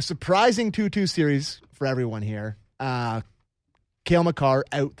 A surprising 2-2 series for everyone here. Cale Makar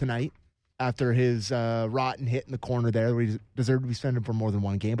out tonight after his rotten hit in the corner there where he deserved to be suspended for more than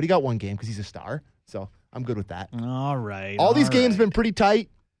 1 game. But he got 1 game because he's a star. So I'm good with that. All right. All these games have been pretty tight.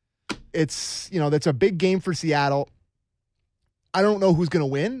 It's, that's a big game for Seattle. I don't know who's going to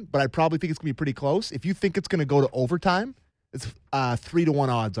win, but I probably think it's going to be pretty close. If you think it's going to go to overtime, it's 3-1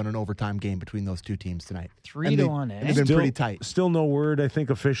 odds on an overtime game between those 2 teams tonight. 3-1, and they've been pretty tight. Still no word, I think,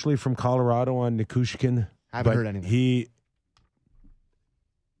 officially from Colorado on Nikushkin. Haven't heard anything.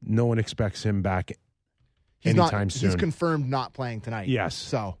 No one expects him back anytime soon. He's confirmed not playing tonight.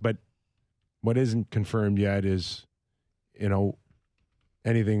 Yes. But what isn't confirmed yet is,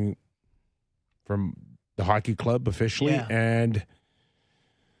 anything from the hockey club officially. Yeah. And,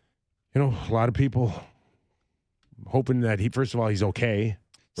 a lot of people hoping that first of all, he's okay.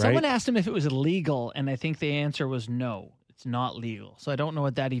 Right? Someone asked him if it was illegal, and I think the answer was no. It's not legal. So I don't know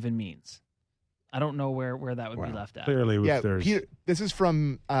what that even means. I don't know where that would be left at. Clearly, there's... Peter, this is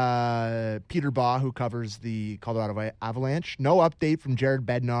from Peter Baugh, who covers the Colorado Avalanche. No update from Jared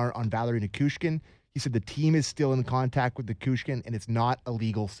Bednar on Valerie Nichushkin. He said the team is still in contact with Nichushkin, and it's not a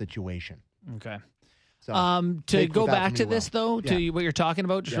legal situation. Okay. So, to go back to this, though, to what you're talking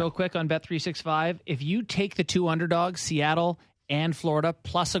about, just real quick on Bet365, if you take the two underdogs, Seattle and Florida,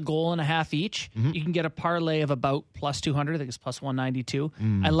 plus a goal and a half each, you can get a parlay of about plus 200. I think it's plus 192.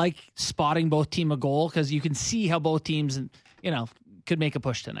 I like spotting both team a goal because you can see how both teams, could make a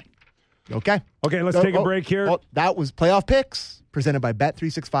push tonight. Okay, let's take a break here. That was Playoff Picks presented by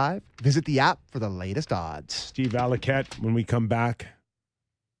Bet365. Visit the app for the latest odds. Steve Alliquette, when we come back,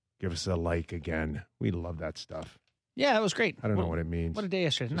 give us a like again. We love that stuff. Yeah, it was great. I don't know what it means. What a day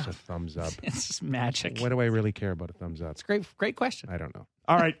yesterday. Just a thumbs up. It's just magic. What do I really care about a thumbs up? It's a great question. I don't know.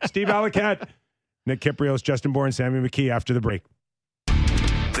 All right, Steve Alliquette, Nick Kiprios, Justin Bourne, Sammy McKee after the break.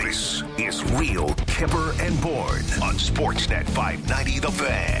 This is Real Kipper and Bourne on Sportsnet 590 The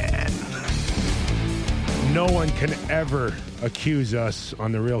Fan. No one can ever accuse us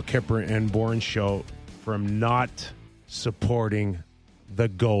on the Real Kipper and Bourne show from not supporting the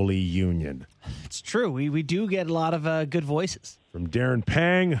goalie union. It's true. We do get a lot of good voices. From Darren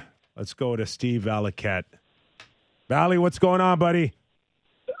Pang, let's go to Steve Alliquette. Valley, what's going on, buddy?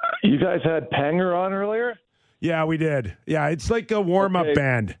 You guys had Panger on earlier? Yeah, we did. Yeah, it's like a warm-up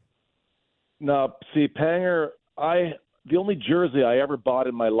band. No, see, Panger, the only jersey I ever bought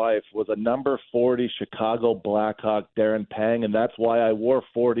in my life was a number 40 Chicago Blackhawk Darren Pang, and that's why I wore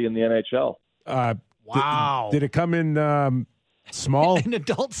 40 in the NHL. Wow. Did it come in small? In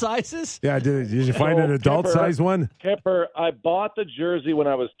adult sizes? Yeah, did you find an adult size one? Kipper, I bought the jersey when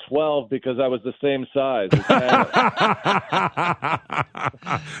I was 12 because I was the same size.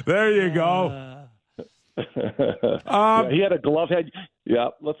 There you go. He had a glove head. Yeah,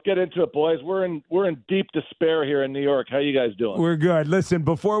 let's get into it, boys. We're in deep despair here in New York. How you guys doing? We're good. Listen,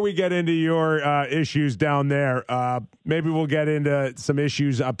 before we get into your issues down there, maybe we'll get into some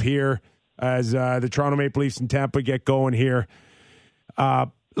issues up here as the Toronto Maple Leafs and Tampa get going here.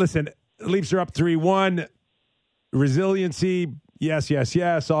 Listen, Leafs are up 3-1. Resiliency,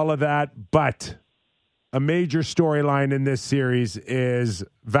 yes, all of that. But a major storyline in this series is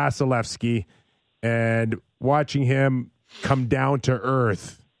Vasilevsky and watching him come down to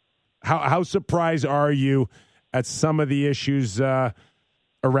earth. How surprised are you at some of the issues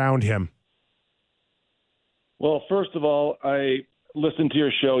around him? Well, first of all, I listened to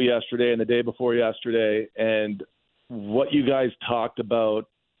your show yesterday and the day before yesterday, and what you guys talked about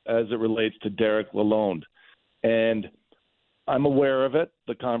as it relates to Derek Lalonde. And I'm aware of it,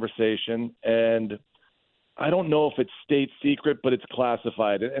 the conversation, and I don't know if it's state secret, but it's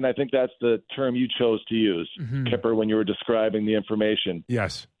classified. And I think that's the term you chose to use, Kipper, when you were describing the information.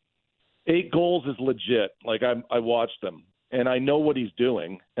 Yes. 8 goals is legit. Like, I watched them, and I know what he's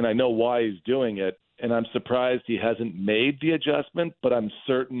doing, and I know why he's doing it, and I'm surprised he hasn't made the adjustment, but I'm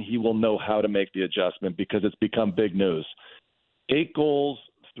certain he will know how to make the adjustment because it's become big news. 8 goals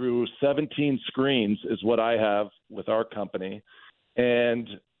through 17 screens is what I have with our company, and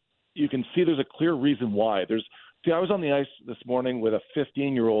you can see there's a clear reason why. I was on the ice this morning with a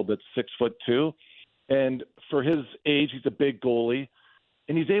 15-year-old that's 6'2", and for his age, he's a big goalie,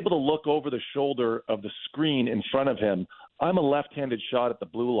 and he's able to look over the shoulder of the screen in front of him. I'm a left-handed shot at the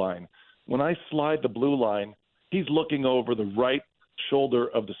blue line. When I slide the blue line, he's looking over the right shoulder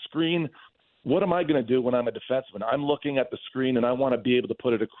of the screen. What am I going to do when I'm a defenseman? I'm looking at the screen, and I want to be able to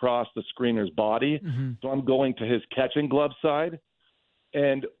put it across the screener's body. So I'm going to his catching glove side.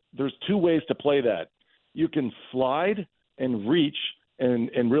 And there's 2 ways to play that. You can slide and reach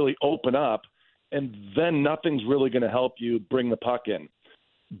and really open up, and then nothing's really going to help you bring the puck in.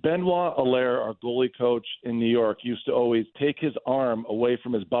 Benoit Allaire, our goalie coach in New York, used to always take his arm away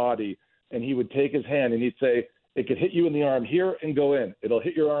from his body, and he would take his hand and he'd say, it could hit you in the arm here and go in. It'll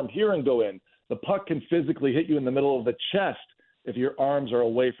hit your arm here and go in. The puck can physically hit you in the middle of the chest if your arms are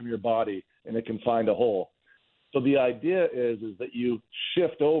away from your body and it can find a hole. So the idea is that you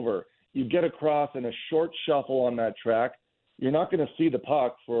shift over. You get across in a short shuffle on that track. You're not going to see the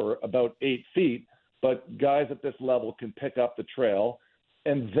puck for about 8 feet, but guys at this level can pick up the trail.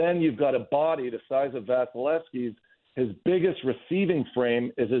 And then you've got a body the size of Vasilevsky's. His biggest receiving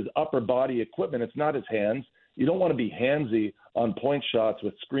frame is his upper body equipment. It's not his hands. You don't want to be handsy on point shots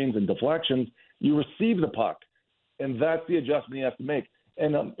with screens and deflections. You receive the puck, and that's the adjustment he has to make.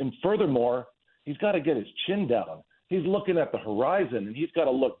 And furthermore, he's got to get his chin down. He's looking at the horizon, and he's got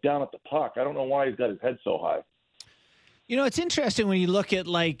to look down at the puck. I don't know why he's got his head so high. You know, it's interesting when you look at,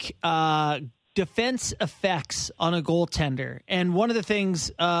 like, defense effects on a goaltender. And one of the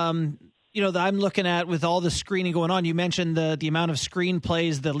things that I'm looking at with all the screening going on. You mentioned the amount of screen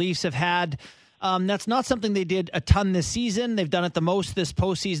plays the Leafs have had. That's not something they did a ton this season. They've done it the most this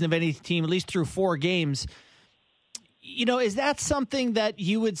postseason of any team, at least through 4 games. Is that something that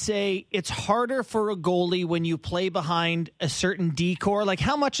you would say it's harder for a goalie when you play behind a certain decor? Like,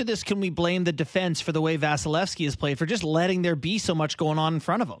 how much of this can we blame the defense for the way Vasilevsky has played, for just letting there be so much going on in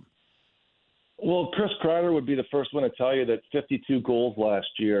front of him? Well, Chris Kreider would be the first one to tell you that 52 goals last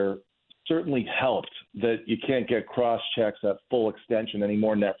year certainly helped, that you can't get cross checks at full extension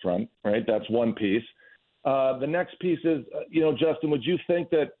anymore net front, right? That's one piece. The next piece is, Justin, would you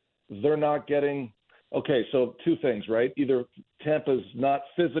think that they're not getting – okay, so 2 things, right? Either Tampa's not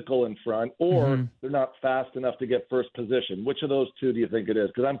physical in front or they're not fast enough to get first position. Which of those 2 do you think it is?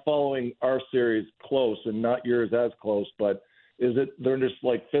 Because I'm following our series close and not yours as close, but – is it they're just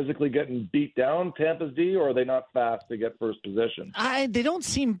like physically getting beat down, Tampa's D, or are they not fast to get first position? They don't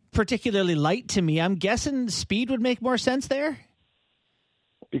seem particularly light to me. I'm guessing speed would make more sense there.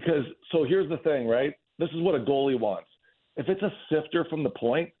 Because, so here's the thing, right? This is what a goalie wants. If it's a sifter from the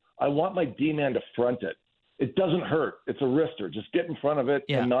point, I want my D-man to front it. It doesn't hurt. It's a wrister. Just get in front of it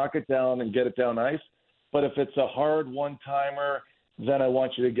and knock it down and get it down ice. But if it's a hard one-timer, then I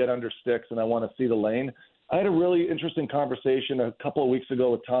want you to get under sticks and I want to see the lane. I had a really interesting conversation a couple of weeks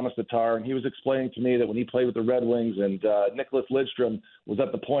ago with Thomas Tatar, and he was explaining to me that when he played with the Red Wings and Nicholas Lidstrom was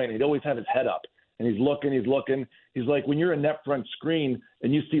at the point, he'd always have his head up, and he's looking. He's like, when you're a net front screen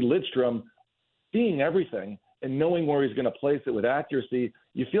and you see Lidstrom seeing everything and knowing where he's going to place it with accuracy,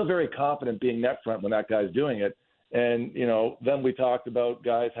 you feel very confident being net front when that guy's doing it. And, then we talked about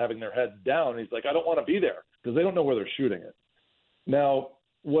guys having their heads down. And he's like, I don't want to be there because they don't know where they're shooting it. Now,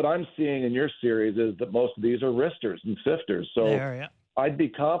 what I'm seeing in your series is that most of these are wristers and sifters. So I'd be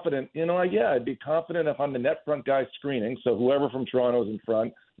confident, I'd be confident if I'm the net front guy screening. So whoever from Toronto's in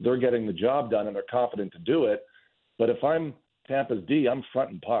front, they're getting the job done and they're confident to do it. But if I'm Tampa's D, I'm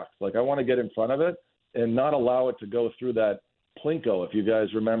fronting pucks. Like, I want to get in front of it and not allow it to go through that plinko. If you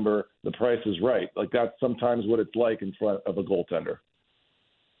guys remember The Price is Right, like that's sometimes what it's like in front of a goaltender.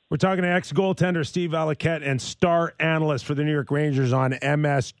 We're talking to ex-goaltender Steve Valiquette and star analyst for the New York Rangers on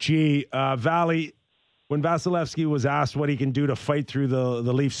MSG. Valley, when Vasilevsky was asked what he can do to fight through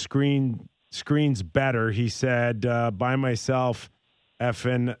the Leafs screens better, he said, buy myself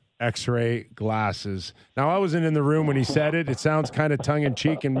effing X-ray glasses. Now, I wasn't in the room when he said it. It sounds kind of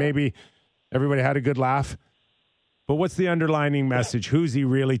tongue-in-cheek, and maybe everybody had a good laugh. But what's the underlining message? Who's he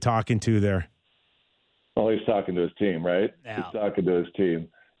really talking to there? Well, he's talking to his team, right? Yeah. He's talking to his team.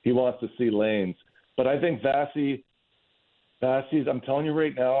 He wants to see lanes. But I think Vassie's, I'm telling you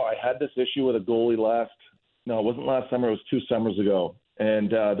right now, I had this issue with a goalie it wasn't last summer, it was 2 summers ago. And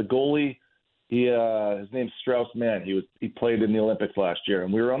the goalie, his name's Strauss Mann. He played in the Olympics last year.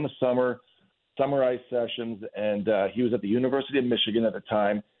 And we were on the summer ice sessions, and he was at the University of Michigan at the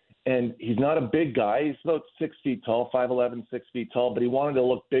time. And he's not a big guy. He's about 6 feet tall, 5'11", 6 feet tall, but he wanted to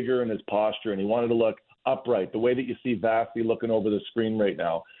look bigger in his posture, and he wanted to look upright, the way that you see Vassie looking over the screen right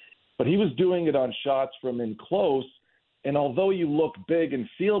now. But he was doing it on shots from in close, and although you look big and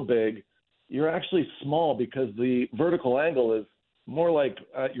feel big, you're actually small because the vertical angle is more like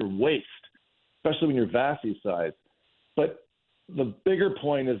at your waist, especially when you're Vassie's size. But the bigger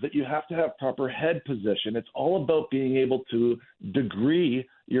point is that you have to have proper head position. It's all about being able to degree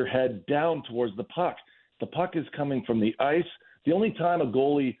your head down towards the puck. The puck is coming from the ice. The only time a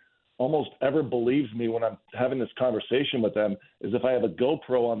goalie almost ever believes me when I'm having this conversation with them is if I have a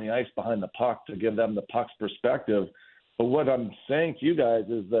GoPro on the ice behind the puck to give them the puck's perspective. But what I'm saying to you guys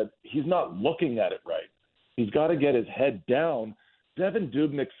is that he's not looking at it right. He's got to get his head down. Devin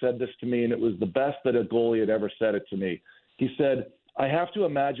Dubnyk said this to me, and it was the best that a goalie had ever said it to me. He said, I have to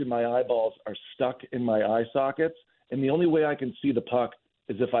imagine my eyeballs are stuck in my eye sockets, and the only way I can see the puck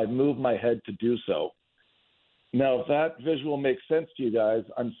is if I move my head to do so. Now, if that visual makes sense to you guys,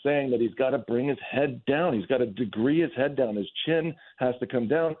 I'm saying that he's got to bring his head down. He's got to degree his head down. His chin has to come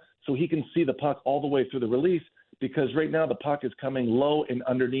down so he can see the puck all the way through the release, because right now the puck is coming low and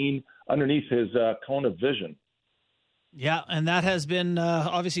underneath his cone of vision. Yeah, and that has been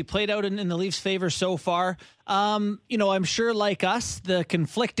obviously played out in the Leafs' favor so far. I'm sure like us, the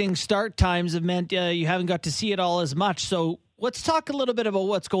conflicting start times have meant you haven't got to see it all as much. So let's talk a little bit about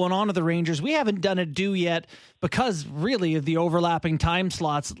what's going on with the Rangers. We haven't done a due yet because really of the overlapping time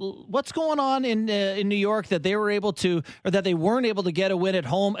slots. What's going on in New York that they were able to, or that they weren't able to get a win at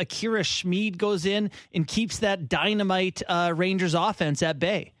home? Akira Schmid goes in and keeps that dynamite Rangers offense at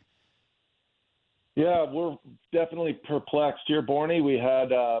bay. Yeah, we're definitely perplexed here, Borny. We had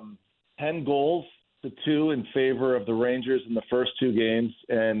 10 goals to 2 in favor of the Rangers in the first 2 games.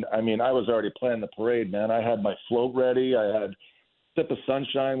 And, I mean, I was already planning the parade, man. I had my float ready. I had Sip of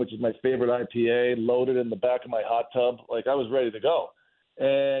Sunshine, which is my favorite IPA, loaded in the back of my hot tub. Like, I was ready to go.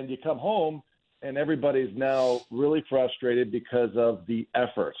 And you come home, and everybody's now really frustrated because of the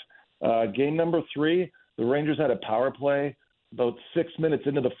effort. Game number 3, the Rangers had a power play. About 6 minutes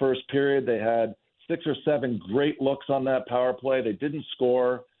into the first period, they had 6 or 7 great looks on that power play. They didn't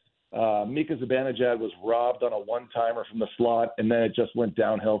score. Mika Zibanejad was robbed on a one-timer from the slot, and then it just went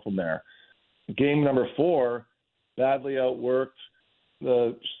downhill from there. Game number 4, badly outworked.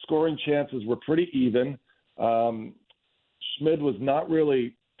 The scoring chances were pretty even. Schmid was not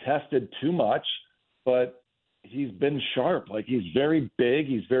really tested too much, but he's been sharp. Like, he's very big.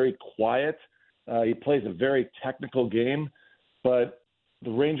 He's very quiet. He plays a very technical game, but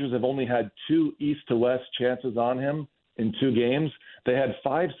the Rangers have only had 2 east to west chances on him in 2 games. They had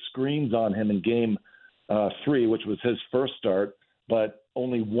 5 screens on him in game 3, which was his first start, but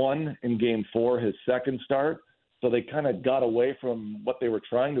only 1 in game 4, his second start. So they kind of got away from what they were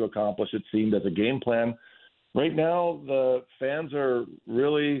trying to accomplish, it seemed, as a game plan. Right now, the fans are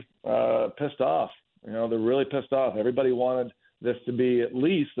really pissed off. You know, they're really pissed off. Everybody wanted this to be at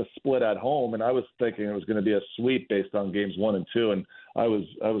least a split at home, and I was thinking it was going to be a sweep based on games 1 and 2, and I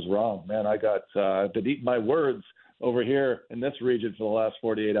was wrong, man. I've been eating my words over here in this region for the last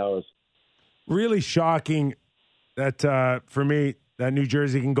 48 hours. Really shocking that for me that New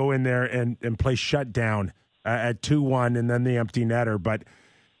Jersey can go in there and play shutdown at 2-1 and then the empty netter, but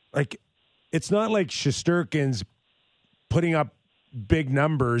like it's not like Shesterkin's putting up big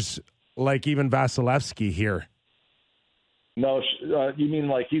numbers like even Vasilevsky here. No, you mean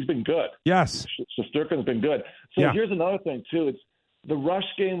like he's been good? Yes. Shesterkin's been good. So Here's another thing, too. It's the rush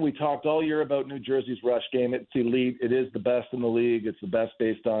game. We talked all year about New Jersey's rush game. It's elite. It is the best in the league. It's the best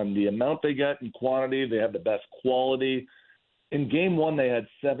based on the amount they get in quantity. They have the best quality. In game 1, they had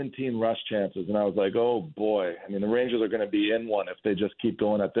 17 rush chances, and I was like, oh, boy. I mean, the Rangers are going to be in one if they just keep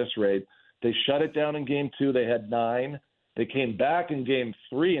going at this rate. They shut it down in game 2. They had 9. They came back in game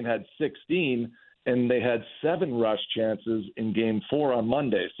 3 and had 16, and they had 7 rush chances in game 4 on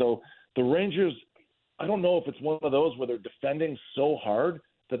Monday. So the Rangers, I don't know if it's one of those where they're defending so hard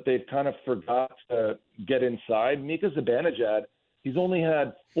that they've kind of forgot to get inside. Mika Zibanejad, he's only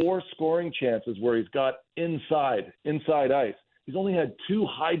had 4 scoring chances where he's got inside ice. He's only had 2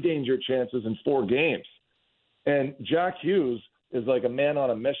 high-danger chances in 4 games. And Jack Hughes is like a man on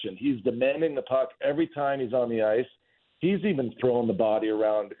a mission. He's demanding the puck every time he's on the ice. He's even thrown the body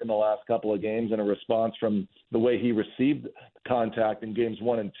around in the last couple of games in a response from the way he received contact in games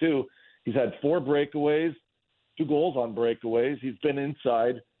 1 and 2. He's had 4 breakaways, 2 goals on breakaways. He's been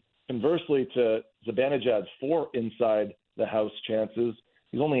inside. Conversely to Zibanejad's 4 inside the house chances,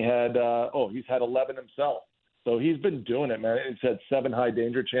 he's only had he's had 11 himself. So he's been doing it, man. He's had 7 high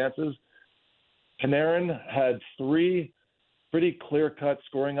danger chances. Panarin had 3 pretty clear-cut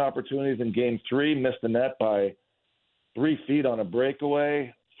scoring opportunities in game 3, missed the net by 3 feet on a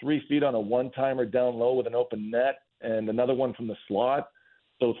breakaway, 3 feet on a one-timer down low with an open net, and another one from the slot.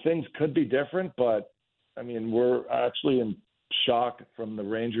 So things could be different, but, I mean, we're actually in shock from the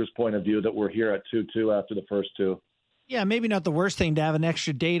Rangers' point of view that we're here at 2-2 after the first 2. Yeah, maybe not the worst thing to have an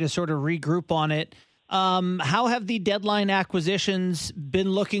extra day to sort of regroup on it. How have the deadline acquisitions been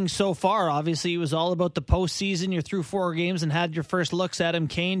looking so far? Obviously, it was all about the postseason. You're through 4 games and had your first looks at him.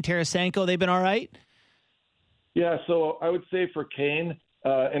 Kane, Tarasenko, they've been all right? Yeah, so I would say for Kane,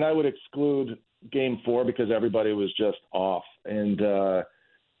 and I would exclude game 4 because everybody was just off.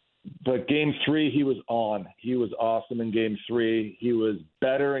 But game 3, he was on. He was awesome in game 3. He was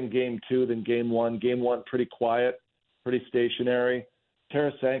better in game 2 than game 1. Game 1, pretty quiet, pretty stationary.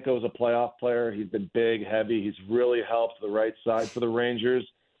 Tarasenko is a playoff player. He's been big, heavy. He's really helped the right side for the Rangers.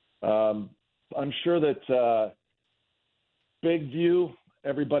 I'm sure that big view,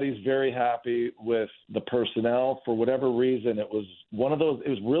 everybody's very happy with the personnel. For whatever reason, it was one of those – it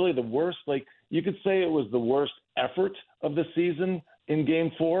was really the worst – like you could say it was the worst effort of the season in game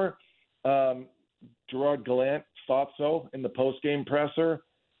 4. Gerard Gallant thought so in the post-game presser.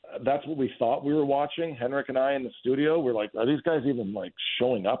 That's what we thought we were watching. Henrik and I in the studio were like, are these guys even like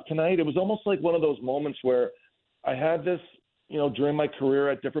showing up tonight? It was almost like one of those moments where I had this, during my career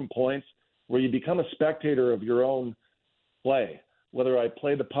at different points where you become a spectator of your own play, whether I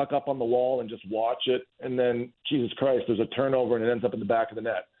play the puck up on the wall and just watch it. And then Jesus Christ, there's a turnover and it ends up in the back of the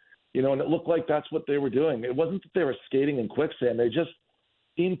net, and it looked like that's what they were doing. It wasn't that they were skating in quicksand. They just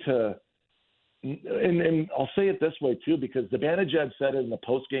seemed to, and I'll say it this way, too, because Zibanejad said it in the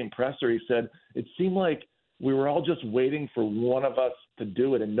post-game presser. He said, it seemed like we were all just waiting for one of us to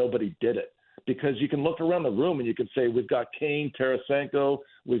do it, and nobody did it. because you can look around the room and you can say, we've got Kane, Tarasenko,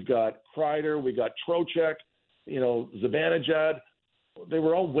 we've got Kreider, we've got Trocheck, Zibanejad. They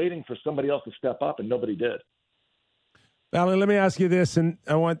were all waiting for somebody else to step up, and nobody did. Valley, let me ask you this, and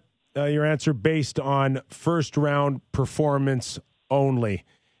I want your answer based on first-round performance only.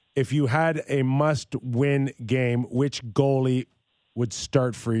 If you had a must-win game, which goalie would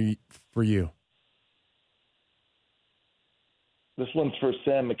start for you? This one's for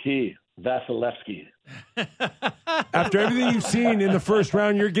Sam McKee, Vasilevsky. After everything you've seen in the first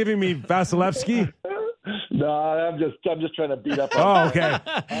round, you're giving me Vasilevsky? No, I'm just trying to beat up. Oh, okay.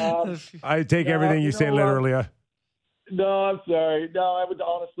 I take everything you say literally. No, I'm sorry. No, I would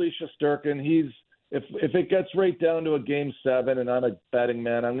honestly Shesterkin. If it gets right down to a game 7 and I'm a betting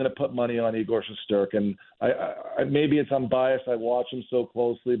man, I'm going to put money on Igor Shesterkin. I maybe I'm biased. I watch him so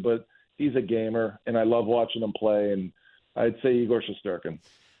closely, but he's a gamer, and I love watching him play. And I'd say Igor Shesterkin.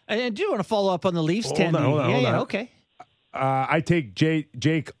 I do want to follow up on the Leafs, Tandy. Hold on. Okay. I take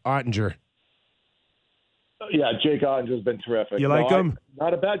Jake Ottinger. Yeah, Jake Ottinger's been terrific. You like him?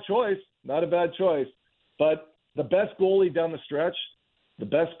 Not a bad choice. But the best goalie down the stretch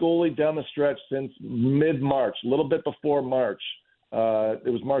since mid-March, a little bit before March.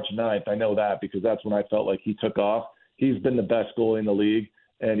 It was March 9th. I know that because that's when I felt like he took off. He's been the best goalie in the league,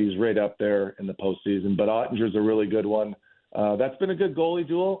 and he's right up there in the postseason. But Ottinger's a really good one. That's been a good goalie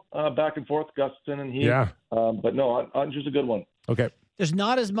duel, back and forth, Gustafson and he. Yeah. But no, Ottinger's a good one. Okay. There's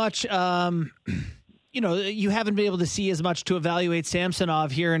not as much, you haven't been able to see as much to evaluate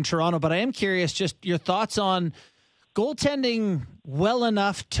Samsonov here in Toronto, but I am curious just your thoughts on goaltending well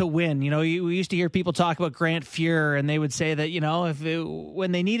enough to win. We used to hear people talk about Grant Fuhr, and they would say that,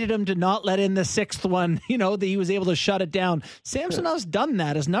 when they needed him to not let in the 6th one, that he was able to shut it down. Samsonov's done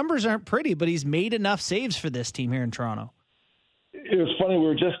that. His numbers aren't pretty, but he's made enough saves for this team here in Toronto. It was funny. We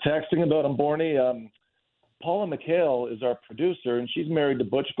were just texting about him, Borny. Paula McHale is our producer, and she's married to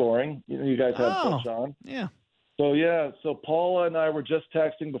Butch Goring. You guys have Butch on. Yeah. So Paula and I were just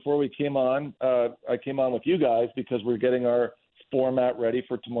texting before we came on. I came on with you guys because we're getting our format ready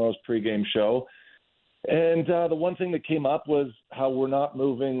for tomorrow's pregame show. And the one thing that came up was how we're not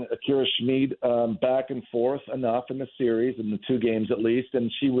moving Akira Schmid back and forth enough in the series, in the 2 games at least.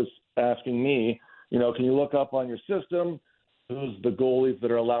 And she was asking me, can you look up on your system who's the goalies that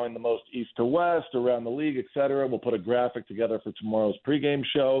are allowing the most east to west around the league, et cetera. We'll put a graphic together for tomorrow's pregame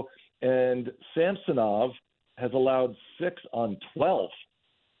show. And Samsonov has allowed 6 on 12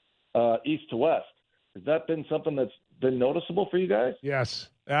 east to west. Has that been something that's been noticeable for you guys? Yes.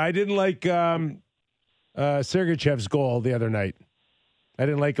 I didn't like Sergachev's goal the other night. I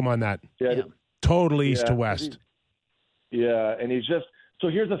didn't like him on that. Yeah. Totally east to west. And he's just – so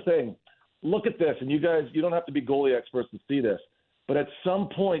here's the thing. Look at this, and you guys, you don't have to be goalie experts to see this, but at some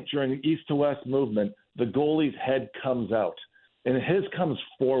point during the east to west movement, the goalie's head comes out, and his comes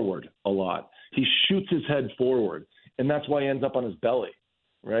forward a lot. He shoots his head forward, and that's why he ends up on his belly,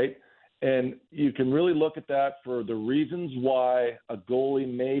 right? And you can really look at that for the reasons why a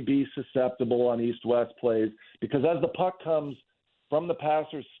goalie may be susceptible on east-west plays, because as the puck comes from the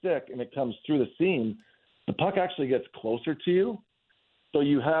passer's stick and it comes through the seam, the puck actually gets closer to you. So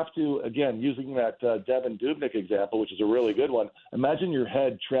you have to, again, using that Devin Dubnyk example, which is a really good one, imagine your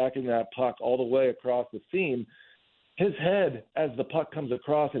head tracking that puck all the way across the seam. His head, as the puck comes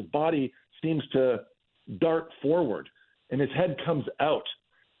across, his body seems to dart forward, and his head comes out.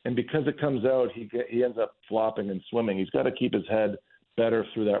 And because it comes out, he ends up flopping and swimming. He's got to keep his head better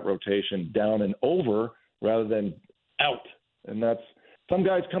through that rotation, down and over rather than out. And that's – some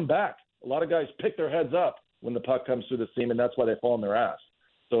guys come back. A lot of guys pick their heads up when the puck comes through the seam, and that's why they fall on their ass.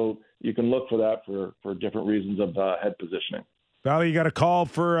 So you can look for that for different reasons of head positioning. Valley, you got a call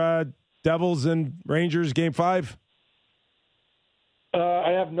for Devils and Rangers Game 5? I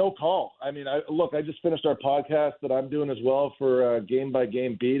have no call. I mean, I just finished our podcast that I'm doing as well for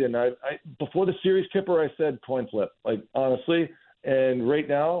game-by-game beat, and I before the series, Kipper, I said coin flip, like honestly. And right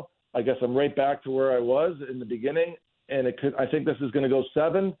now, I guess I'm right back to where I was in the beginning, and I think this is going to go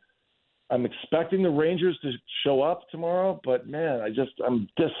 7. I'm expecting the Rangers to show up tomorrow, but man, I'm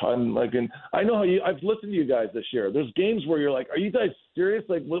like, I know I've listened to you guys this year. There's games where you're like, are you guys serious?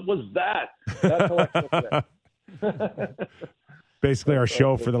 Like, what was that? That's how I took it. Basically our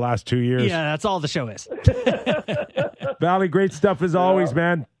show for the last 2 years. Yeah, that's all the show is. Valley, great stuff as always,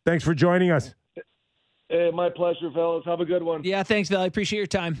 man. Thanks for joining us. Hey, my pleasure, fellas. Have a good one. Yeah, thanks, Valley. Appreciate your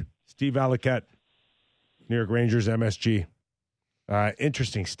time. Steve Alliquette, New York Rangers, MSG.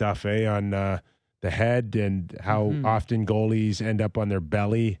 Interesting stuff, on the head and how often goalies end up on their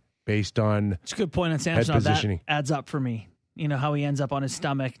belly based on it's a good point on Samsonov. That adds up for me. You know how he ends up on his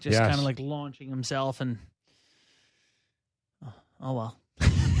stomach, just Yes. kind of like launching himself, and oh well.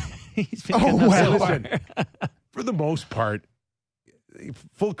 He's been good enough so far. Listen, for the most part,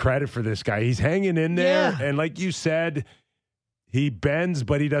 full credit for this guy. He's hanging in there, Yeah. and like you said, he bends,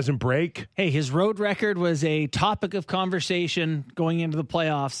 but he doesn't break. Hey, his road record was a topic of conversation going into the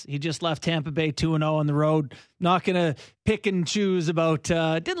playoffs. He just left Tampa Bay 2-0 on the road. Not going to pick and choose about,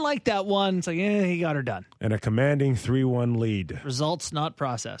 didn't like that one. It's like, he got her done. And a commanding 3-1 lead. Results not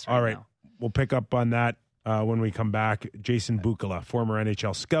processed. All right. Now. We'll pick up on that when we come back. Jason Bukala, former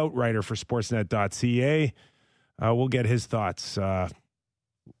NHL scout, writer for Sportsnet.ca. We'll get his thoughts. A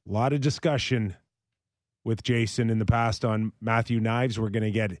lot of discussion with Jason in the past on Matthew Knives. We're going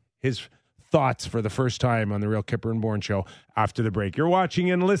to get his thoughts for the first time on the Real Kipper and Bourne Show after the break. You're watching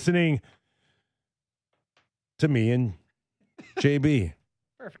and listening to me and JB.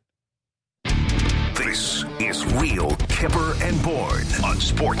 Perfect. This is Real Kipper and Bourne on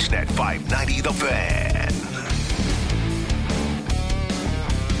Sportsnet 590 The Fan.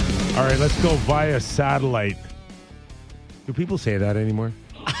 All right, let's go via satellite. Do people say that anymore?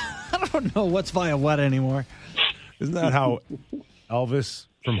 I don't know what's via what anymore. Isn't that how Elvis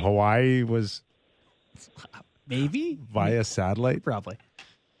from Hawaii was Maybe? via satellite? Probably.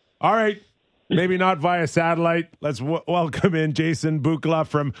 All right. Maybe not via satellite. Let's welcome in Jason Bukala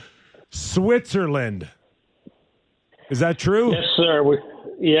from Switzerland. Is that true? Yes, sir.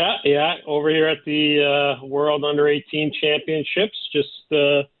 Yeah. Over here at the World Under-18 Championships, just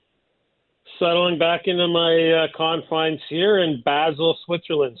settling back into my confines here in Basel,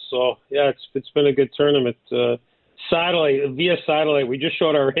 Switzerland. So, yeah, it's been a good tournament. Via satellite. We just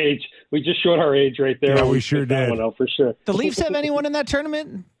showed our age. We just showed our age right there. Yeah, we sure that did. one out for sure. The Leafs have anyone in that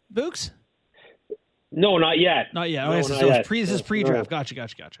tournament, Books? No, not yet. Not yet. No, Okay, not so yet. this is pre-draft. No. Gotcha.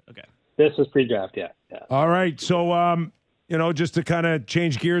 Okay. This is pre-draft, yeah. All right. So, just to kind of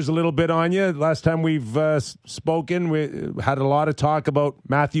change gears a little bit on you, last time we've spoken, we had a lot of talk about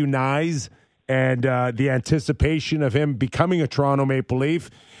Matthew Knies and the anticipation of him becoming a Toronto Maple Leaf.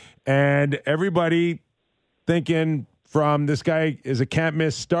 And everybody thinking from this guy is a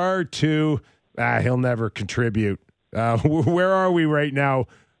can't-miss star to he'll never contribute. Where are we right now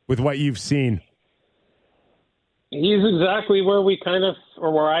with what you've seen? He's exactly where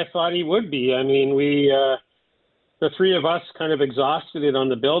where I thought he would be. I mean, the three of us kind of exhausted it on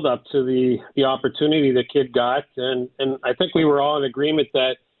the build-up to the opportunity the kid got, and I think we were all in agreement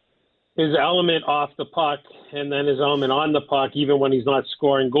that his element off the puck and then his element on the puck, even when he's not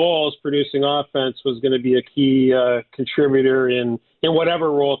scoring goals, producing offense, was going to be a key contributor in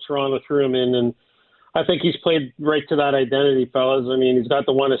whatever role Toronto threw him in. And I think he's played right to that identity, fellas. I mean, he's got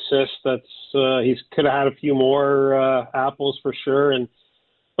the one assist. He's could have had a few more apples for sure.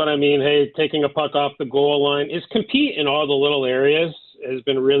 But I mean, hey, taking a puck off the goal line, his compete in all the little areas has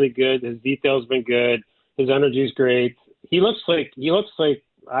been really good. His detail's been good. His energy's great. He looks like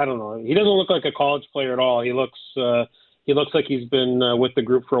I don't know. He doesn't look like a college player at all. He looks like he's been with the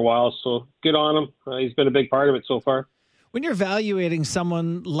group for a while. So good on him. He's been a big part of it so far. When you're evaluating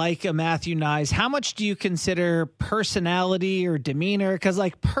someone like a Matthew Knies, how much do you consider personality or demeanor? Because,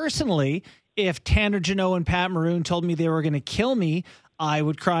 personally, if Tanner Jeannot and Pat Maroon told me they were going to kill me, I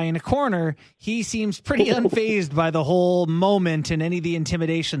would cry in a corner. He seems pretty unfazed by the whole moment and any of the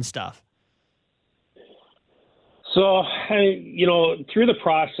intimidation stuff. So, through the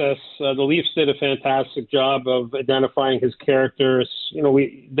process, the Leafs did a fantastic job of identifying his characters.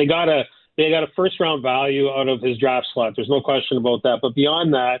 They got a first round value out of his draft slot. There's no question about that. But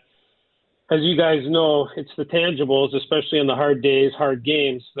beyond that, as you guys know, it's the tangibles, especially in the hard days, hard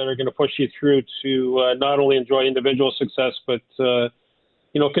games, that are going to push you through to not only enjoy individual success, but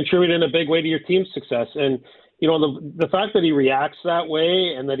contribute in a big way to your team's success. And the fact that he reacts that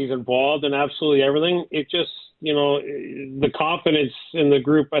way and that he's involved in absolutely everything, it just the confidence in the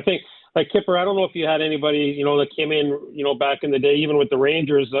group. I think, like Kipper, I don't know if you had anybody, that came in, back in the day, even with the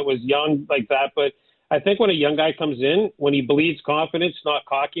Rangers, that was young like that. But I think when a young guy comes in, when he bleeds confidence, not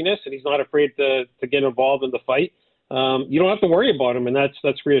cockiness, and he's not afraid to get involved in the fight, you don't have to worry about him. And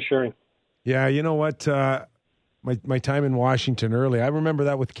that's reassuring. Yeah. You know what? My time in Washington early, I remember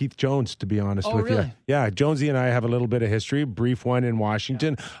that with Keith Jones, to be honest with you. Yeah. Jonesy and I have a little bit of history, brief one in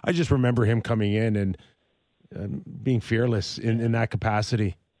Washington. Yeah. I just remember him coming in and being fearless in that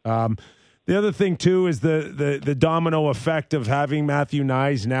capacity. The other thing, too, is the domino effect of having Matthew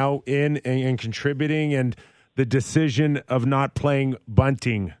Knies now in and contributing, and the decision of not playing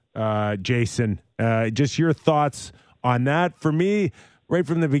Bunting, Jason. Just your thoughts on that. For me, right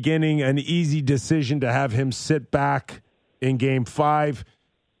from the beginning, an easy decision to have him sit back in Game 5.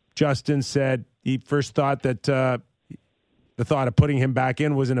 Justin said he first thought that the thought of putting him back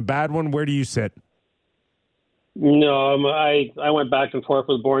in wasn't a bad one. Where do you sit? No, I went back and forth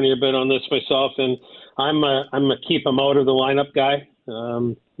with Borney a bit on this myself, and I'm a keep him out of the lineup guy.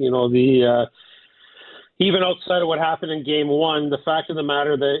 Even outside of what happened in Game 1, the fact of the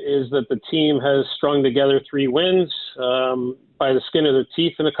matter is that the team has strung together 3 wins by the skin of their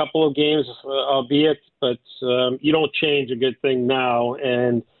teeth in a couple of games, albeit, but you don't change a good thing now.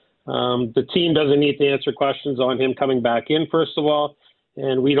 And the team doesn't need to answer questions on him coming back in, first of all,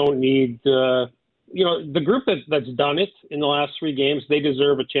 and we don't need the group that's done it in the last 3 games, they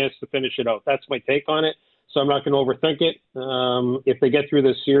deserve a chance to finish it out. That's my take on it. So I'm not going to overthink it. If they get through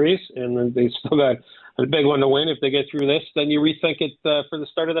this series, and then they still got a big one to win, if they get through this, then you rethink it for the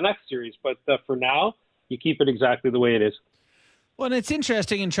start of the next series. But for now, you keep it exactly the way it is. Well, and it's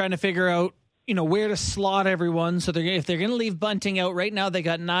interesting in trying to figure out, where to slot everyone. So if they're going to leave Bunting out right now, they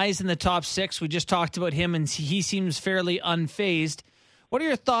got Nyes in the top 6. We just talked about him, and he seems fairly unfazed. What are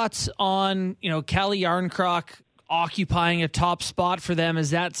your thoughts on, Calle Jarnkrok occupying a top spot for them? Is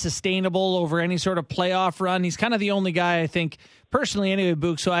that sustainable over any sort of playoff run? He's kind of the only guy, I think, personally anyway,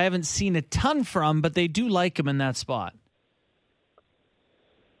 Book, so I haven't seen a ton from, but they do like him in that spot.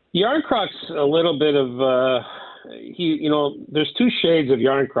 Jarnkrok's a little bit of there's 2 shades of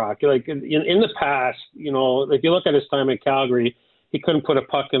Jarnkrok. Like in the past, if you look at his time in Calgary, he couldn't put a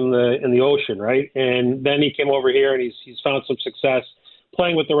puck in the ocean, right? And then he came over here and he's found some success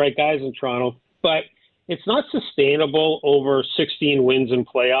playing with the right guys in Toronto. But it's not sustainable over 16 wins in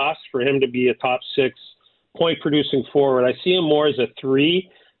playoffs for him to be a top 6 point-producing forward. I see him more as a 3,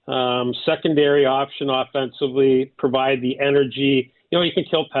 secondary option offensively, provide the energy. He can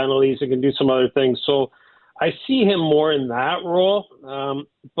kill penalties. He can do some other things. So I see him more in that role.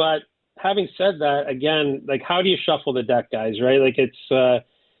 But having said that, again, like, how do you shuffle the deck, guys, right? Like, it's,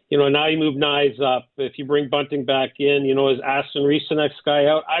 now you move Nyes up. If you bring Bunting back in, is Aston Reese the next guy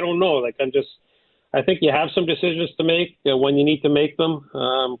out? I don't know. I think you have some decisions to make when you need to make them.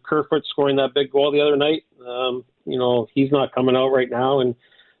 Kerfoot scoring that big goal the other night, he's not coming out right now, and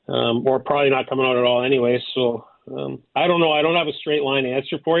or probably not coming out at all anyway. So I don't know. I don't have a straight line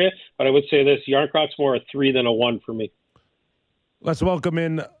answer for you, but I would say this: Jarnkrok's more a 3 than a 1 for me. Let's welcome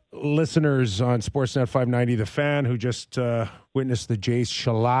in listeners on Sportsnet 590, The Fan, who just witnessed the Jays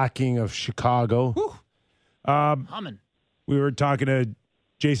shellacking of Chicago. Humming. We were talking to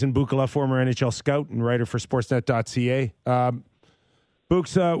Jason Bukala, former NHL scout and writer for Sportsnet.ca.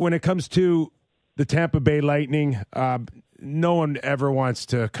 Books, when it comes to the Tampa Bay Lightning, no one ever wants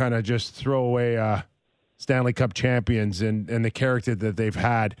to kind of just throw away Stanley Cup champions and the character that they've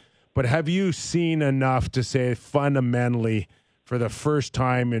had. But have you seen enough to say fundamentally, for the first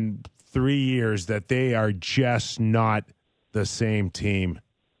time in 3 years, that they are just not the same team?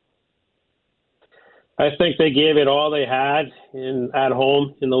 I think they gave it all they had at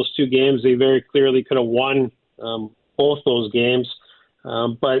home in those 2 games. They very clearly could have won both those games.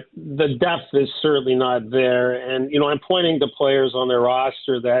 But the depth is certainly not there. And, I'm pointing to players on their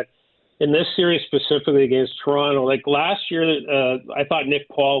roster that in this series specifically against Toronto, like last year, I thought Nick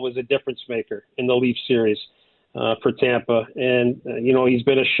Paul was a difference maker in the Leaf series for Tampa. And, he's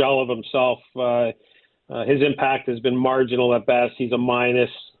been a shell of himself. His impact has been marginal at best. He's a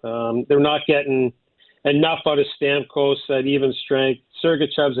minus. They're not getting enough out of Stamkos at even strength.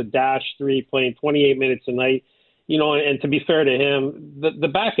 Sergachev's a -3, playing 28 minutes a night. And to be fair to him, the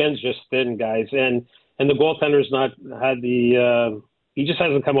back end's just thin, guys. And the goaltender's not had he just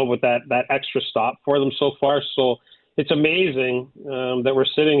hasn't come up with that extra stop for them so far. So it's amazing that we're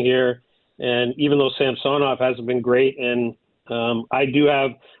sitting here. And even though Samsonov hasn't been great, and I do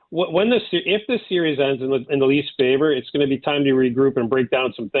have if this series ends in the Leafs' favor, it's going to be time to regroup and break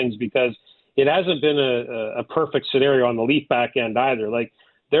down some things, because it hasn't been a perfect scenario on the Leaf back end either. Like,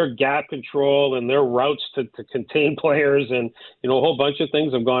 their gap control and their routes to contain players and, a whole bunch of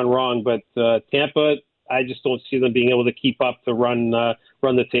things have gone wrong. But Tampa, I just don't see them being able to keep up to run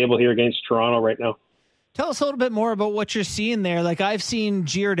the table here against Toronto right now. Tell us a little bit more about what you're seeing there. Like, I've seen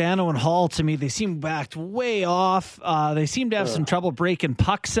Giordano and Hall, to me, they seem backed way off. They seem to have some trouble breaking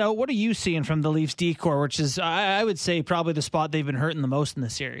pucks out. What are you seeing from the Leafs decor, which is, I would say, probably the spot they've been hurting the most in the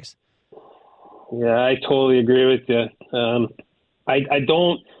series? Yeah, I totally agree with you.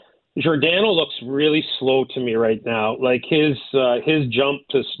 Giordano looks really slow to me right now. Like, his jump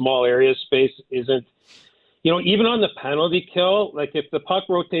to small area space isn't, even on the penalty kill, like if the puck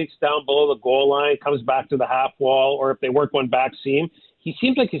rotates down below the goal line, comes back to the half wall, or if they work one back seam, he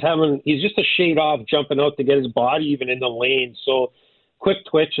seems like he's just a shade off jumping out to get his body even in the lane. So quick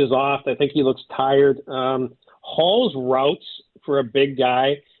twitch is off. I think he looks tired. Hall's routes for a big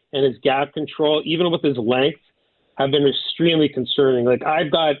guy and his gap control, even with his length, have been extremely concerning. Like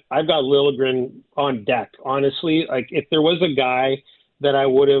I've got Liljegren on deck. Honestly, like if there was a guy that I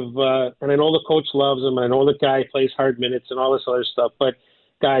would have, and I know the coach loves him, and I know the guy plays hard minutes and all this other stuff, but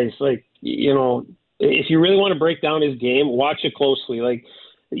guys, like, you know, if you really want to break down his game, watch it closely. Like,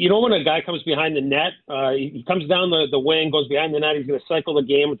 you know, when a guy comes behind the net, he comes down the wing, goes behind the net, he's going to cycle the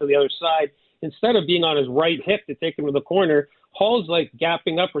game to the other side. Instead of being on his right hip to take him to the corner, Hall's like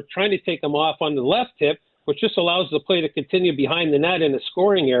gapping up or trying to take him off on the left hip, which just allows the play to continue behind the net in the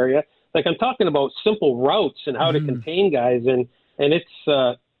scoring area. Like I'm talking about simple routes and how to contain guys, and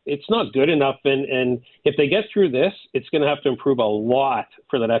it's not good enough. And if they get through this, it's going to have to improve a lot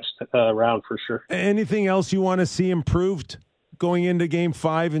for the next round for sure. Anything else you want to see improved going into Game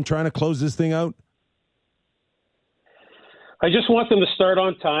 5 and trying to close this thing out? I just want them to start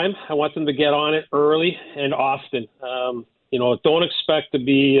on time. I want them to get on it early and often. You know, don't expect to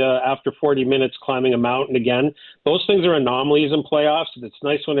be after 40 minutes climbing a mountain again. Those things are anomalies in playoffs. It's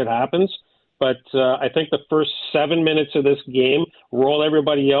nice when it happens. But I think the first 7 minutes of this game, roll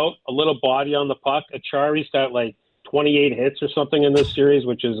everybody out, a little body on the puck. Achari's got like 28 hits or something in this series,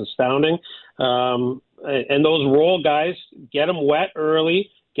 which is astounding. And those roll guys, get them wet early,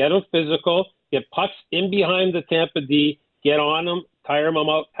 get them physical, get pucks in behind the Tampa D, get on them, tire them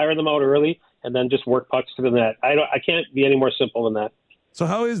out early, and then just work pucks to the net. I can't be any more simple than that. So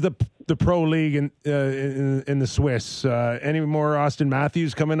how is the pro league in the Swiss? Any more Austin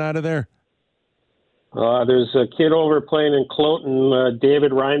Matthews coming out of there? There's a kid over playing in Cloton,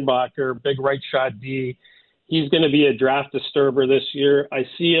 David Reinbacher, big right shot D. He's going to be a draft disturber this year. I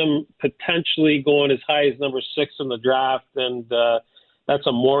see him potentially going as high as number 6 in the draft, and that's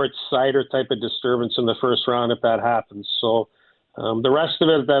a Moritz Seider type of disturbance in the first round if that happens. So the rest of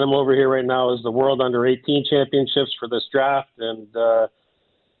it that I'm over here right now is the World Under-18 Championships for this draft, and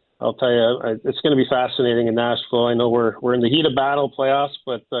I'll tell you, it's going to be fascinating in Nashville. I know we're in the heat of battle playoffs,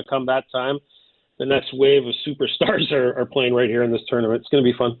 but come that time, the next wave of superstars are playing right here in this tournament. It's going to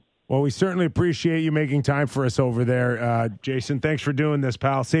be fun. Well, we certainly appreciate you making time for us over there. Jason, thanks for doing this,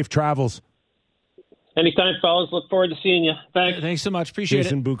 pal. Safe travels. Anytime, fellas. Look forward to seeing you. Thanks so much. Appreciate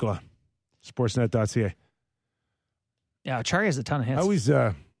Jason it. Bukala, sportsnet.ca. Yeah, Chari has a ton of hits. I always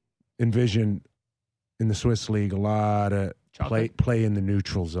envision in the Swiss League a lot of play in the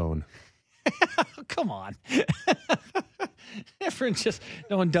neutral zone. Come on. Everyone just,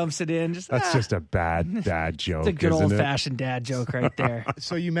 no one dumps it in. That's just a bad dad joke. It's a good old-fashioned dad joke right there.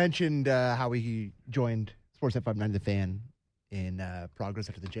 So you mentioned how he joined Sportsnet 590 The Fan in progress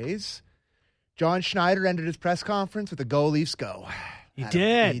after the Jays. John Schneider ended his press conference with a "Go Leafs Go." He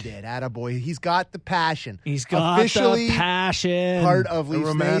did. He did. Attaboy. He's got the passion. He's got officially the passion. Part of Leafs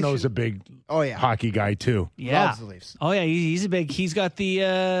Romano's Nation. a big hockey guy, too. Yeah. Loves the Leafs. Oh, yeah. He's got the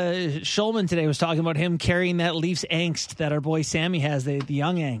Schulman today was talking about him carrying that Leafs angst that our boy Sammy has, the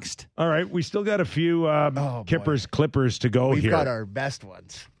young angst. All right. We still got a few Kippers Clippers to go We've here. got our best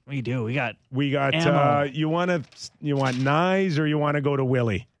ones. We do. We got ammo. You want Nyes or you want to go to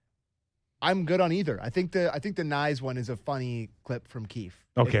Willie? I'm good on either. I think the Nyes one is a funny clip from Keefe.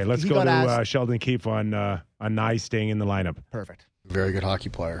 Okay, let's go to Sheldon Keefe on Nyes staying in the lineup. Perfect. Very good hockey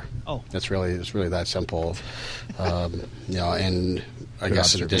player. Oh, it's really that simple. You know, and I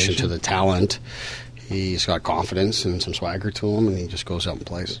guess in addition to the talent, he's got confidence and some swagger to him, and he just goes out and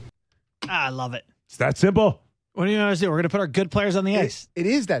plays. I love it. It's that simple. What do you want to do? We're going to put our good players on the ice. It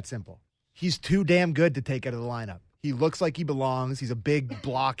is that simple. He's too damn good to take out of the lineup. He looks like he belongs. He's a big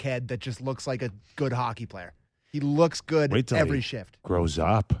blockhead that just looks like a good hockey player. He looks good every shift. Grows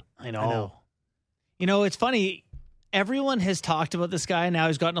up. I know. You know, it's funny. Everyone has talked about this guy. Now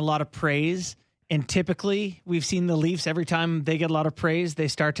he's gotten a lot of praise. And typically, we've seen the Leafs, every time they get a lot of praise, they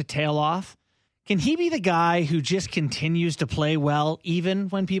start to tail off. Can he be the guy who just continues to play well, even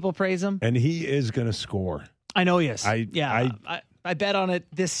when people praise him? And he is going to score. I know he is. I bet on it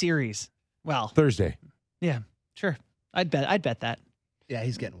this series. Well, Thursday. Yeah. Sure. I'd bet that. Yeah,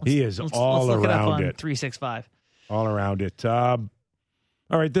 he's getting one. He is let's all look around it. Up on it. 365. All around it. All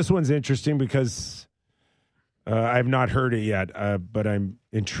right, this one's interesting because I've not heard it yet, but I'm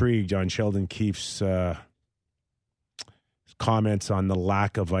intrigued on Sheldon Keefe's comments on the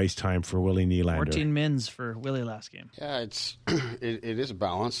lack of ice time for Willie Nylander. 14 mins for Willie last game. Yeah, it is a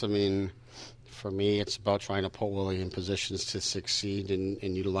balance. I mean, for me, it's about trying to put Willie in positions to succeed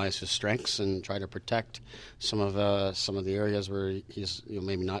and utilize his strengths and try to protect some of the areas where he's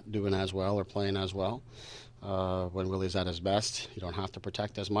maybe not doing as well or playing as well. When Willie's at his best, you don't have to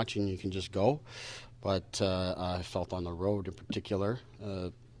protect as much and you can just go. But I felt on the road in particular,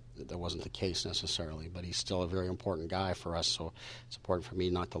 that wasn't the case necessarily, but he's still a very important guy for us, so it's important for me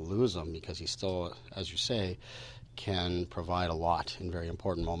not to lose him because he's still, as you say, can provide a lot in very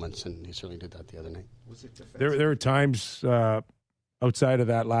important moments, and he certainly did that the other night. There are times outside of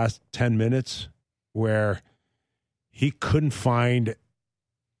that last 10 minutes where he couldn't find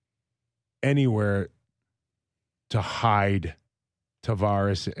anywhere to hide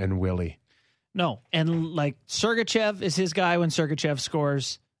Tavares and Willie. No, and like Sergachev is his guy when Sergachev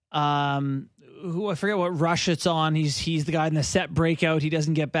scores. Who I forget what rush it's on. He's the guy in the set breakout. He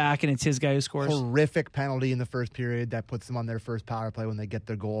doesn't get back, and it's his guy who scores. Horrific penalty in the first period that puts them on their first power play when they get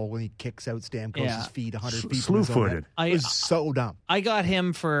their goal. When he kicks out Stamkos' feet 100 feet. Slew-footed. It was so dumb. I got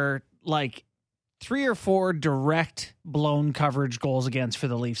him for like 3 or 4 direct blown coverage goals against for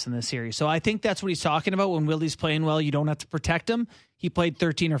the Leafs in this series. So I think that's what he's talking about. When Willie's playing well, you don't have to protect him. He played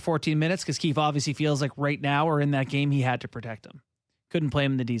 13 or 14 minutes because Keefe obviously feels like right now or in that game he had to protect him. Couldn't play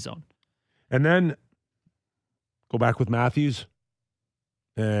him in the D zone. And then go back with Matthews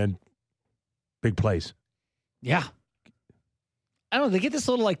and big plays. Yeah. I don't know. They get this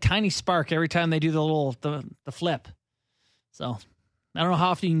little like tiny spark every time they do the flip. So I don't know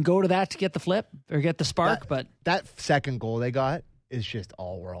how often you can go to that to get the flip or get the spark, but that second goal they got is just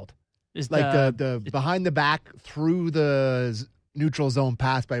all world. Is like the behind the back through the neutral zone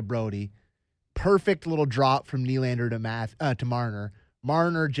pass by Brody. Perfect little drop from Nylander to Marner.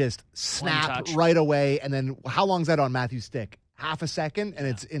 Marner just snapped right away, and then how long's that on Matthew's stick? Half a second, and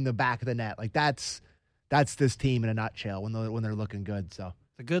it's in the back of the net. Like that's this team in a nutshell when they're looking good. So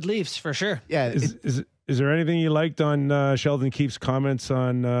the good Leafs for sure. Yeah. Is there anything you liked on Sheldon Keefe's comments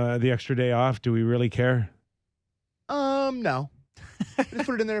on the extra day off? Do we really care? No. Just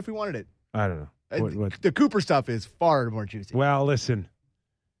put it in there if we wanted it. I don't know. What? The Cooper stuff is far more juicy. Well, listen.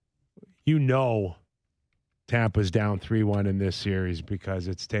 Tampa's down 3-1 in this series because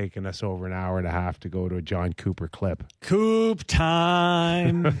it's taken us over an hour and a half to go to a John Cooper clip. Coop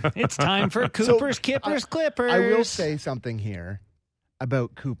time. It's time for Cooper's Kippers Clippers. I will say something here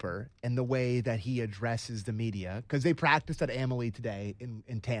about Cooper and the way that he addresses the media, because they practiced at Amalie today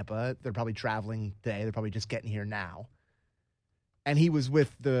in Tampa. They're probably traveling today. They're probably just getting here now. And he was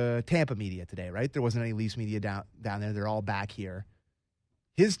with the Tampa media today, right? There wasn't any Leafs media down there. They're all back here.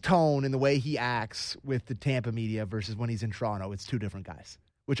 His tone and the way he acts with the Tampa media versus when he's in Toronto, it's two different guys,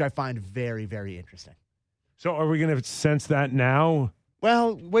 which I find very, very interesting. So are we going to sense that now?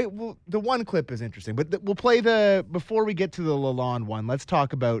 Well, wait. The one clip is interesting, but we'll play before we get to the Lalonde one, let's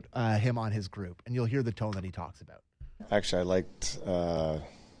talk about him on his group, and you'll hear the tone that he talks about. Actually, I liked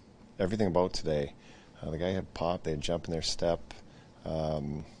everything about today. The guy had pop. They had jump in their step. I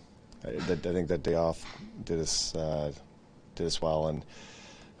think that day off did us well, and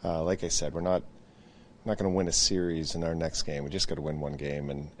like I said, we're not going to win a series in our next game. We just got to win one game,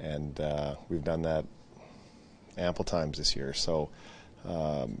 and we've done that ample times this year. So,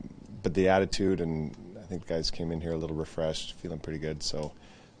 but the attitude, and I think the guys came in here a little refreshed, feeling pretty good. So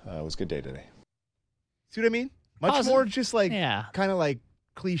it was a good day today. See what I mean? Much more just like kind of like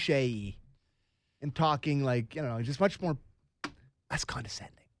cliche-y and talking like, just much more less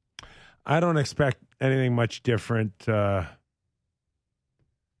condescending. I don't expect anything much different.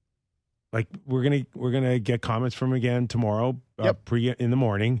 Like we're gonna get comments from him again tomorrow, in the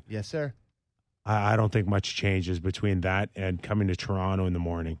morning. Yes, sir. I don't think much changes between that and coming to Toronto in the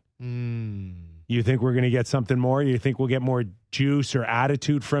morning. You think we're gonna get something more? You think we'll get more juice or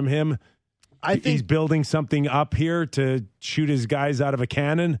attitude from him? I think he's building something up here to shoot his guys out of a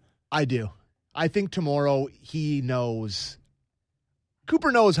cannon. I do. I think tomorrow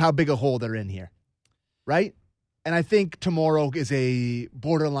Cooper knows how big a hole they're in here, right? And I think tomorrow is a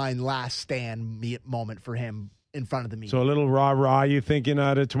borderline last stand moment for him in front of the media. So a little rah-rah you thinking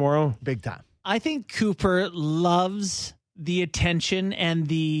out of tomorrow? Big time. I think Cooper loves the attention and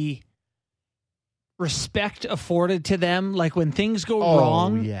the respect afforded to them. Like when things go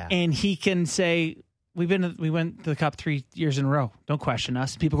wrong and he can say, we went to the Cup 3 years in a row. Don't question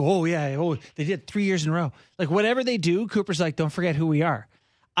us. People go, they did 3 years in a row. Like whatever they do, Cooper's like, don't forget who we are.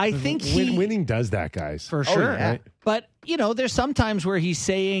 I think winning does that, guys. For sure. Right? But, there's some times where he's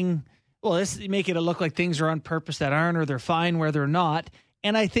saying, well, let's make it look like things are on purpose that aren't, or they're fine where they're not.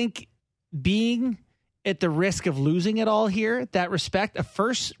 And I think being at the risk of losing it all here, that respect, a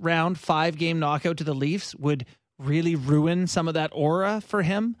first round 5-game knockout to the Leafs would really ruin some of that aura for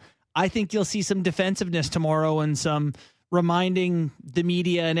him. I think you'll see some defensiveness tomorrow and some reminding the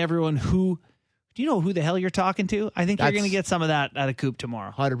media and everyone do you know who the hell you're talking to? I think you're going to get some of that out of Coop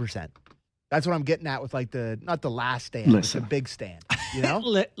tomorrow. 100%. That's what I'm getting at with like not the last stand, but the big stand.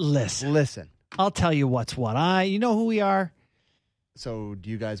 Listen. I'll tell you what's what. You know who we are. So do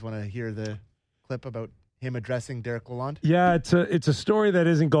you guys want to hear the clip about him addressing Derek Lalonde? Yeah, it's a story that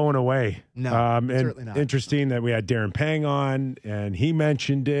isn't going away. No, and certainly not. Interesting that we had Darren Pang on, and he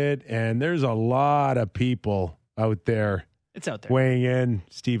mentioned it, and there's a lot of people out there. It's out there. Weighing in,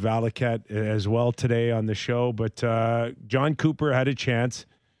 Steve Valiquette as well today on the show. But John Cooper had a chance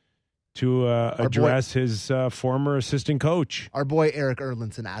to address his former assistant coach. Our boy Eric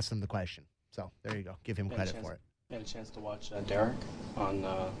Erlinson asked him the question. So there you go. Give him credit for it. You had a chance to watch Derek on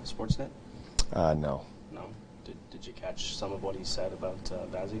Sportsnet? No. No. Did you catch some of what he said about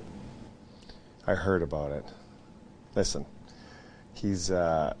Vazzy? I heard about it. Listen, he's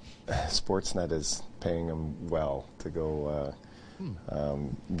Sportsnet is paying him well to go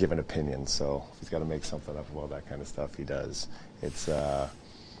give an opinion. So if he's got to make something up about that kind of stuff, he does. It's like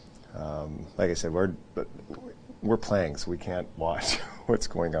I said, we're playing, so we can't watch what's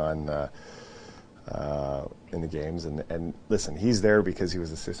going on in the games. And listen, he's there because he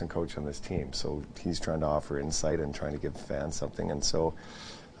was assistant coach on this team, so he's trying to offer insight and trying to give fans something. And so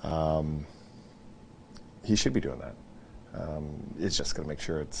he should be doing that. It's just going to make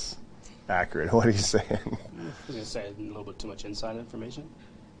sure it's accurate what he's saying. I was going to say a little bit too much inside information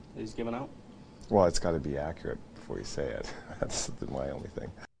that he's giving out. Well, it's got to be accurate before you say it. That's my only thing.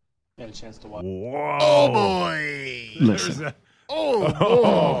 You had a chance to watch. Whoa. Oh, boy. Listen.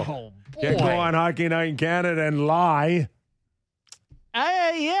 Oh, boy. Can't go on Hockey Night in Canada and lie.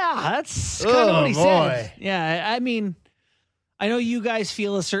 Yeah, that's kind of what he boy. said. Yeah, I mean, I know you guys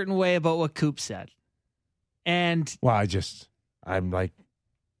feel a certain way about what Coop said. And Well,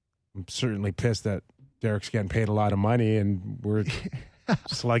 I'm certainly pissed that Derek's getting paid a lot of money and we're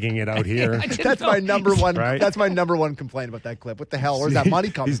slugging it out here. That's my number one. Right? That's my number one complaint about that clip. What the hell? Where's that money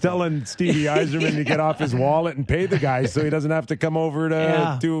coming He's from? telling Stevie Yzerman to get off his wallet and pay the guy so he doesn't have to come over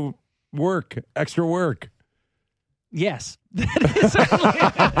to do extra work. yes, that is certainly,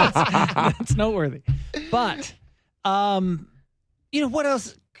 that's noteworthy. But, what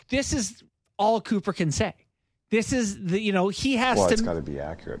else? This is all Cooper can say. This is he has Well, to. it's got to be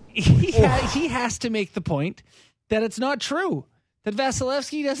accurate. He has to make the point that it's not true. That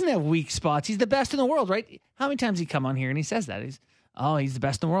Vasilevsky doesn't have weak spots. He's the best in the world, right? How many times he come on here and he says that? He's the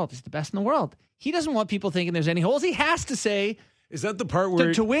best in the world. He's the best in the world. He doesn't want people thinking there's any holes. He has to say, is that the part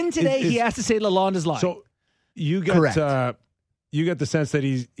where to win today, he has to say Lalonde is lying. So you get you get the sense that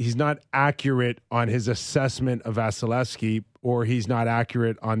he's not accurate on his assessment of Vasilevsky, or he's not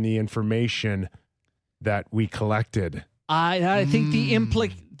accurate on the information that we collected. I think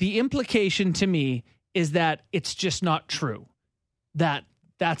the implication to me is that it's just not true.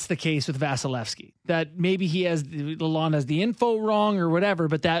 That's the case with Vasilevsky. That maybe Lalonde has the info wrong or whatever,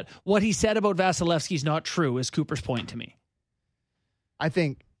 but that what he said about Vasilevsky is not true is Cooper's point to me. I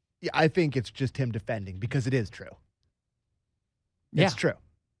think it's just him defending because it is true. It's true.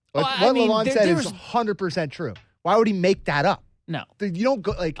 What Lalonde said is 100% true. Why would he make that up? No. You don't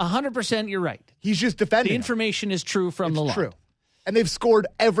go 100%. You're right. He's just defending. The information is true from Lalonde. True. And they've scored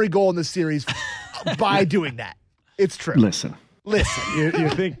every goal in the series by doing that. It's true. Listen. You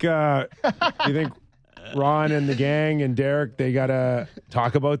think Ron and the gang and Derek, they got to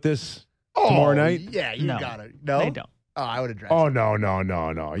talk about this tomorrow night? Yeah, you got it. No, they don't. Oh, I would address. Oh it.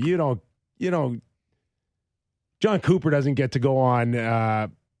 no! You don't. John Cooper doesn't get to go on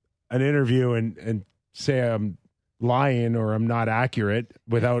an interview and say I'm lying or I'm not accurate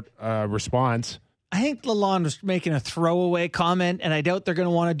without a response. I think Lalonde was making a throwaway comment, and I doubt they're going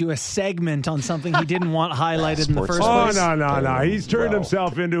to want to do a segment on something he didn't want highlighted in the first place. Oh, no. He's turned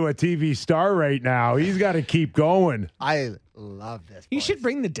himself into a TV star right now. He's got to keep going. I love this. He should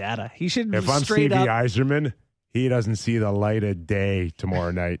bring the data. He should If I'm straight Stevie up. Yzerman, he doesn't see the light of day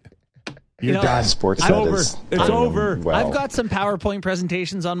tomorrow night. You're done. Sports It's over. It's over. Well. I've got some PowerPoint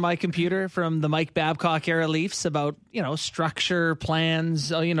presentations on my computer from the Mike Babcock era Leafs about, structure, plans,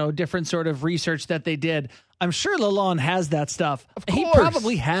 different sort of research that they did. I'm sure Lalonde has that stuff. He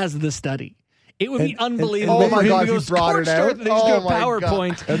probably has the study. It would be unbelievable. oh my for him God, to go you brought it scorched earth out. and he's doing my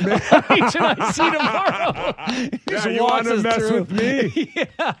PowerPoint. Should I see tomorrow? He just you walks want to us mess through. with me?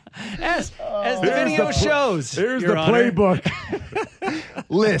 Yeah. As the video shows. Here's Your the Honor. playbook.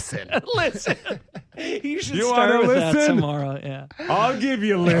 Listen. You should You start wanna with that listen? tomorrow. Yeah. I'll give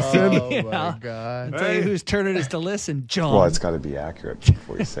you a listen. Oh Yeah. my God. I'll tell you whose turn it is to listen, John. Well, it's got to be accurate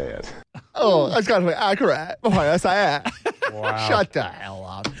before you say it. Oh, that's got to be accurate. Oh, yes, I am. Wow. Shut the hell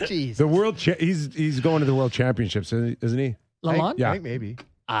up. Jeez. The world he's going to the World Championships, isn't he? Lalonde? Yeah. I think maybe.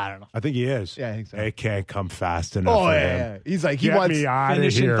 I don't know. I think he is. Yeah, I think so. It can't come fast enough Oh, for yeah, him. yeah. He's like, he Get wants me out of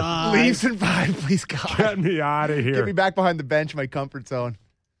Finish in here. 5. Leafs in 5, please, God. Get me out of here. Get me back behind the bench, my comfort zone.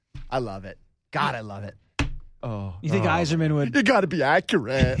 I love it. God, I love it. Oh, You think Yzerman would? You got to be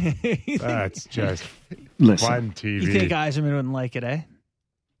accurate. That's just Listen. fun TV. You think Yzerman wouldn't like it, eh?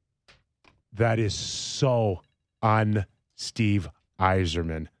 That is so un-Steve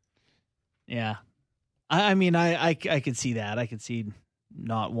Yzerman. Yeah. I mean, I could see that. I could see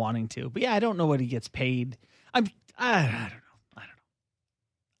not wanting to. But yeah, I don't know what he gets paid. I don't know.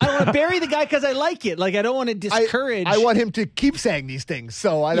 I don't want to bury the guy because I like it. Like, I don't want to discourage. I want him to keep saying these things,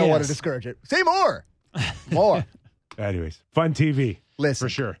 so I don't want to discourage it. Say more. More. Anyways, fun TV. Listen. For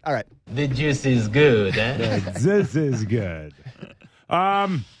sure. All right. The juice is good, eh? This is good.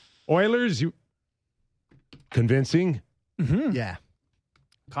 Oilers, you convincing. Mm-hmm. Yeah.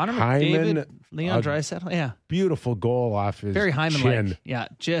 Connor Hyman, McDavid, Leon Draisaitl. Yeah. Beautiful goal off his Very chin. Hyman-like. Yeah.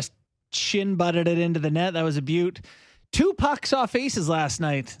 Just shin butted it into the net. That was a beaut. 2 pucks off faces last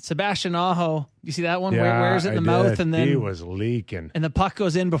night. Sebastian Aho. You see that one? Yeah, Wears it in the I mouth, did. and then he was leaking. And the puck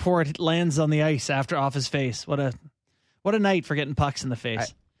goes in before it lands on the ice after off his face. What a night for getting pucks in the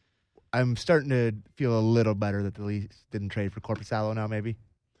face. I'm starting to feel a little better that the Leafs didn't trade for Korpisalo now, maybe.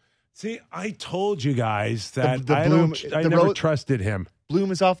 See, I told you guys that The Bloom- I the never trusted him.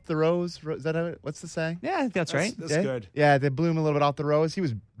 Bloom is off the rose. Is that what's the saying? Yeah, I think that's right. That's good. Yeah, they bloom a little bit off the rose. He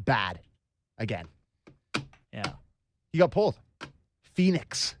was bad again. Yeah. He got pulled.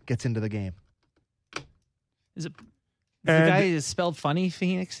 Phoenix gets into the game. Is it the guy is spelled funny,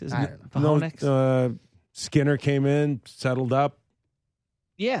 Phoenix? Isn't it? No, Skinner came in, settled up,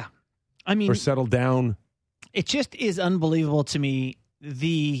 Yeah. I mean, or settled down. it just is unbelievable to me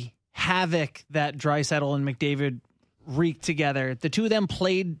the havoc that Draisaitl and McDavid wreaked together. The two of them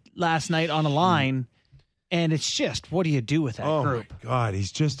played last night on a line, and it's just, what do you do with that group? My God,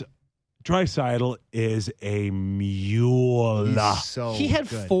 he's just Draisaitl is a mule. He's so He had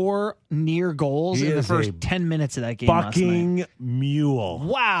good. 4 near goals He in the is first a 10 minutes of that game last night. Fucking mule.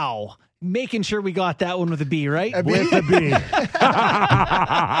 Wow. Making sure we got that one with a B, right? With the B.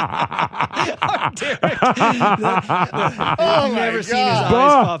 I've never seen his eyes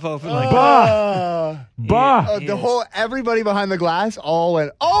pop open like that. Bah. The whole everybody behind the glass all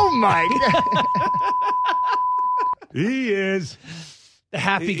went, oh my God. He is. The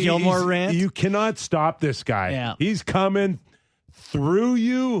Happy Gilmore rant. You cannot stop this guy. Yeah. He's coming through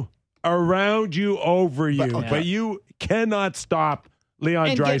you, around you, over you. But you cannot stop Leon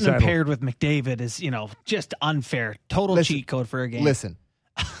And getting him Draisaitl. paired with McDavid is, just unfair. Total cheat code for a game. Listen,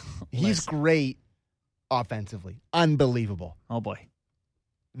 he's great offensively. Unbelievable. Oh, boy.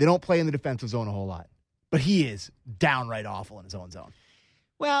 They don't play in the defensive zone a whole lot, but he is downright awful in his own zone.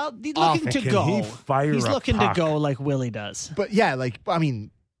 Well, he's looking to Can go. he fire He's a looking puck? to go like Willie does. But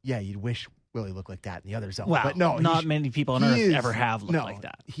you'd wish Willie looked like that in the other zone. Wow. But no, not many people on Earth ever have looked like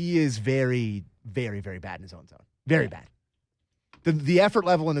that. He is very, very, very bad in his own zone. Very bad. The effort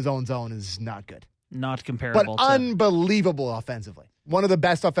level in his own zone is not good. Not comparable But unbelievable offensively. One of the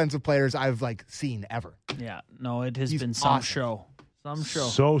best offensive players I've seen ever. Yeah. No, it has He's been some awesome. show. Some show.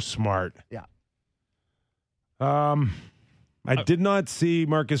 So smart. Yeah. I did not see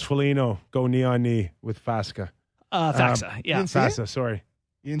Marcus Foligno go knee on knee with Faxa. Faxa, yeah. You didn't see Faxa, it? sorry.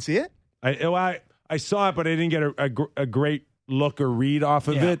 You didn't see it? I saw it, but I didn't get a great look or read off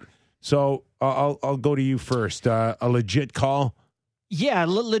of it. So I'll go to you first. A legit call? Yeah,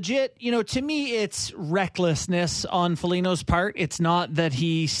 legit. To me, it's recklessness on Foligno's part. It's not that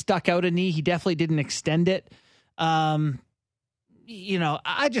he stuck out a knee. He definitely didn't extend it.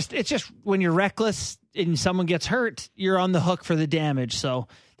 It's just when you're reckless and someone gets hurt, you're on the hook for the damage. So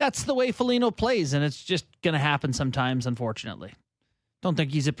that's the way Foligno plays, and it's just going to happen sometimes, unfortunately. Don't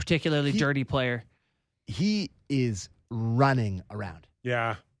think he's a particularly dirty player. He is running around.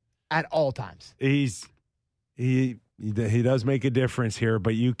 Yeah. At all times. He does make a difference here,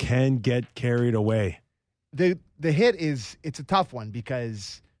 but you can get carried away. The hit it's a tough one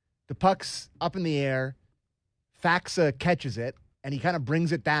because the puck's up in the air, Faxa catches it, and he kind of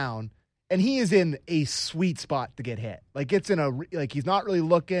brings it down, and he is in a sweet spot to get hit. He's not really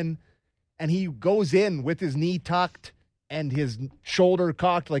looking, and he goes in with his knee tucked and his shoulder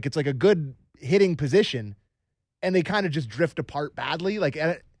cocked, like it's like a good hitting position, and they kind of just drift apart badly.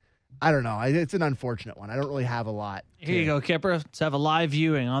 I don't know. It's an unfortunate one. I don't really have a lot. Here you go, Kipper. Let's have a live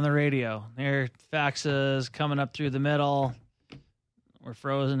viewing on the radio. There, Faxa's coming up through the middle. We're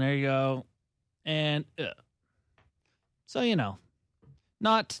frozen. There you go. And so,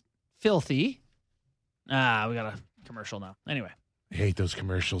 not filthy. We got a commercial now. Anyway. I hate those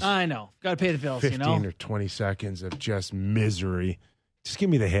commercials. I know. Got to pay the bills, 15 or 20 seconds of just misery. Just give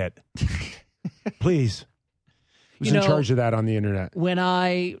me the hit. Please. Who's in charge of that on the internet? When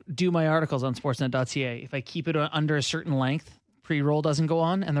I do my articles on sportsnet.ca, if I keep it under a certain length, pre-roll doesn't go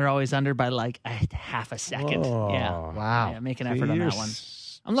on, and they're always under by like a half a second. Whoa. Yeah. Wow. Yeah, make an effort on that one.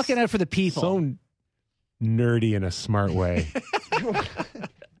 I'm looking out for the people. So nerdy in a smart way.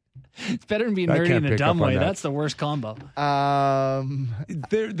 It's better than being I nerdy can't in a pick dumb up on way. that. That's the worst combo.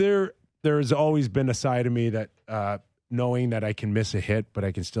 There's always been a side of me that knowing that I can miss a hit, but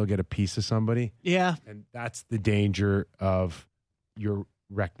I can still get a piece of somebody. Yeah. And that's the danger of your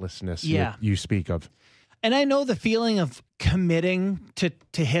recklessness Yeah. you speak of. And I know the feeling of committing to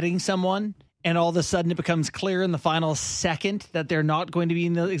hitting someone, and all of a sudden it becomes clear in the final second that they're not going to be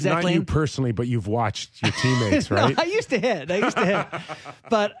in the exact Not lane. you personally, but you've watched your teammates, No, right? I used to hit.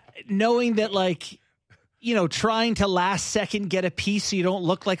 But knowing that, like, trying to last second get a piece so you don't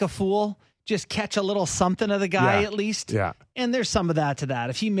look like a fool, just catch a little something of the guy at least. Yeah. And there's some of that to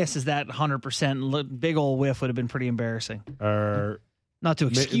that. If he misses that 100%, big old whiff would have been pretty embarrassing. Not to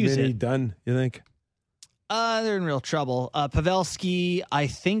excuse Minnie it. done, you think? They're in real trouble. Pavelski, I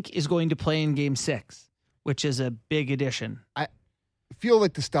think, is going to play in Game 6, which is a big addition. I feel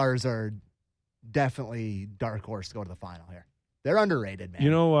like the Stars are definitely dark horse to go to the final here. They're underrated, man.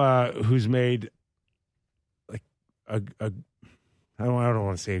 You know who's made like I don't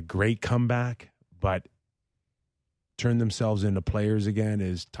want to say a great comeback, but turned themselves into players again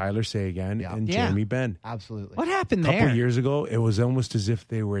is Tyler Seguin and Jamie Benn. Absolutely. What happened A there? couple years ago, it was almost as if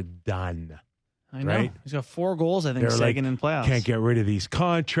they were done. I know. Right? He's got 4 goals, I think, They're Seguin like, in playoffs. Can't get rid of these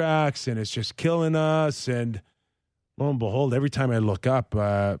contracts, and it's just killing us. And lo and behold, every time I look up,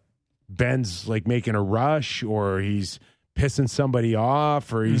 Ben's like making a rush, or he's pissing somebody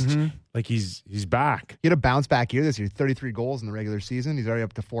off, or he's he's back. He had a bounce back year this year. 33 goals in the regular season. He's already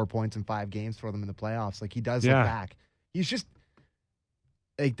up to 4 points in 5 games for them in the playoffs. Like, he does look back. He's just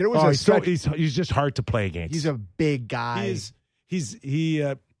like there was a stretch. He's just hard to play against. He's a big guy. He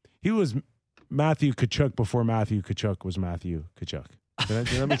was Matthew Tkachuk before Matthew Tkachuk was Matthew Tkachuk. Does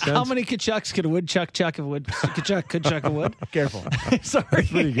that make sense? How many Tkachuks could a woodchuck chuck if Tkachuk could chuck a wood? Careful. Sorry. That's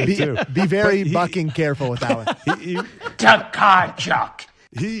pretty good too. Be very bucking careful with that one. Tkachuk.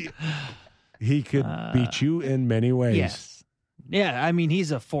 He could beat you in many ways. Yes. Yeah, I mean,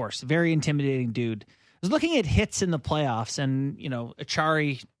 he's a force. Very intimidating dude. I was looking at hits in the playoffs, and,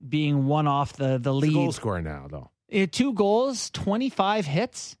 Achari being one off the lead. He's a goal scorer now, though. 2 goals, 25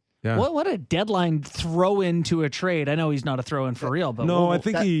 hits. Yeah. What a deadline throw into a trade. I know he's not a throw in for real, but I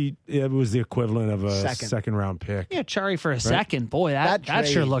think it was the equivalent of a second round pick. Yeah, Chari for a second. Boy, that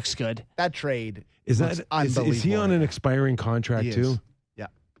sure looks good. That trade is unbelievable. Is he on an expiring contract too? Yeah.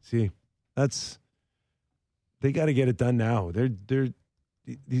 See, they got to get it done now.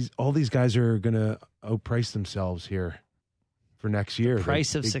 All these guys are going to outprice themselves here for next year.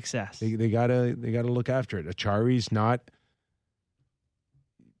 Price of success. They gotta look after it. Achari's not.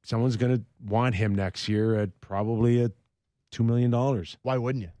 Someone's going to want him next year at probably at $2 million. Why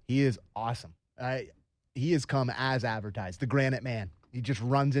wouldn't you? He is awesome. He has come as advertised. The Granite Man. He just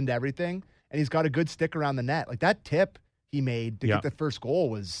runs into everything, and he's got a good stick around the net. Like, that tip he made to get the first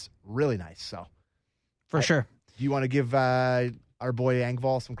goal was really nice. So, for sure. Do you want to give our boy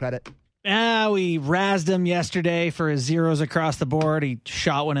Engvall some credit? We razzed him yesterday for his zeros across the board. He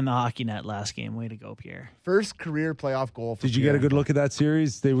shot one in the hockey net last game. Way to go, Pierre. First career playoff goal for Did you Pierre. get a good look at that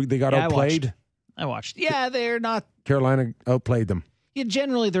series? They got outplayed? I watched. Yeah, they're not. Carolina outplayed them. Yeah,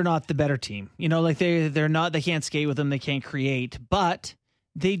 generally they're not the better team. Like they're not. They can't skate with them. They can't create, but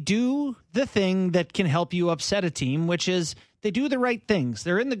they do the thing that can help you upset a team, which is they do the right things.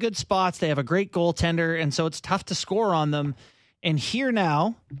 They're in the good spots. They have a great goaltender, and so it's tough to score on them. And here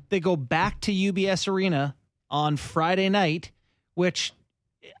now, they go back to UBS Arena on Friday night, which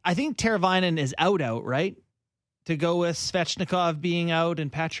I think Teravainen is out, right? To go with Svechnikov being out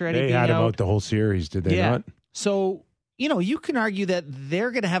and Pacioretty being out. They had him out the whole series, did they not? So, you can argue that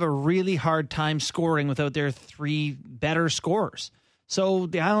they're going to have a really hard time scoring without their 3 better scorers. So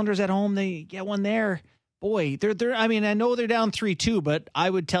the Islanders at home, they get one there. Boy, they're. I mean, I know they're down 3-2, but I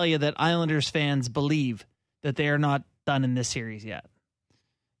would tell you that Islanders fans believe that they are not done in this series yet.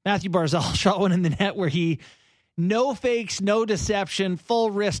 Matthew Barzal shot one in the net where he no fakes, no deception,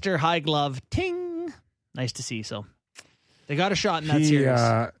 full wrister, high glove, ting. Nice to see. So they got a shot in that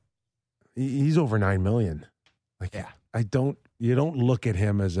series. He's over $9 million. You don't look at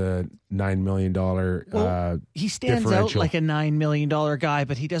him as a $9 million. He stands out like a $9 million guy,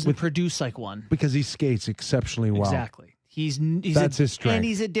 but he doesn't produce like one because he skates exceptionally well. Exactly. That's his strength, and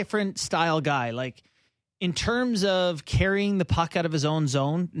he's a different style guy. Like, in terms of carrying the puck out of his own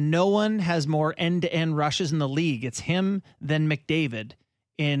zone, no one has more end-to-end rushes in the league. It's him, then McDavid,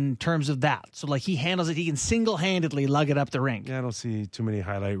 in terms of that. So, like, he handles it. He can single-handedly lug it up the rink. Yeah, I don't see too many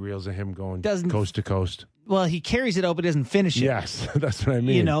highlight reels of him going Doesn't coast to coast. Well, he carries it out, but doesn't finish it. Yes, that's what I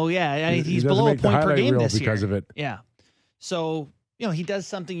mean. You know, yeah. He He's doesn't below a make the point per highlight game reel this year. because of it. Yeah. So, he does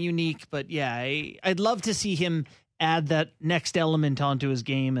something unique, but yeah, I'd love to see him add that next element onto his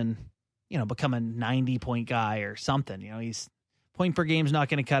game and, become a 90-point guy or something. He's point per game's not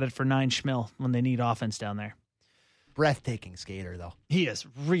going to cut it for 9 schmil when they need offense down there. Breathtaking skater, though. He is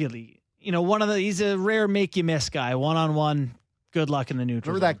really, he's a rare make you miss guy. One-on-one, good luck in the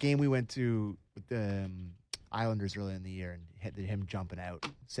neutral Remember zone. that game we went to with the Islanders early in the year and hit him jumping out,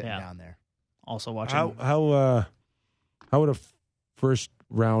 sitting down there. Also watching. How would a first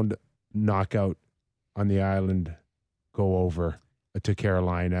round knockout on the island go over to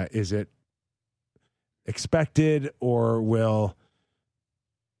Carolina? Is it expected, or will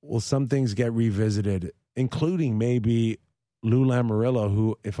some things get revisited, including maybe Lou Lamoriello,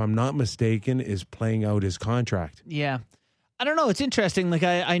 who, if I'm not mistaken, is playing out his contract? Yeah. I don't know. It's interesting. Like,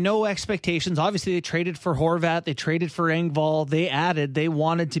 I know expectations. Obviously, they traded for Horvat. They traded for Engvall. They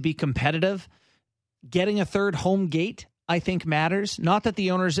wanted to be competitive. Getting a third home gate, I think, matters. Not that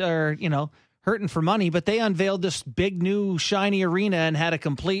the owners are, hurting for money, but they unveiled this big new shiny arena and had a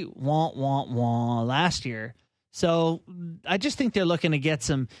complete wah last year. So I just think they're looking to get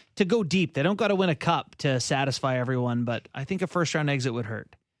to go deep. They don't got to win a cup to satisfy everyone, but I think a first round exit would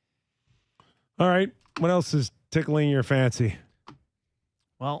hurt. All right. What else is tickling your fancy?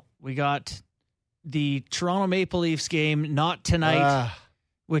 Well, we got the Toronto Maple Leafs game, not tonight,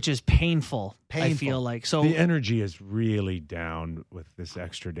 which is painful. I feel like. So the energy is really down with this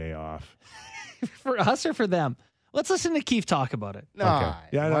extra day off. For us or for them? Let's listen to Keefe talk about it. No. Okay.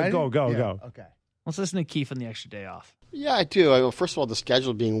 Yeah, no, go. Okay. Let's listen to Keefe on the extra day off. Yeah, I do. First of all, the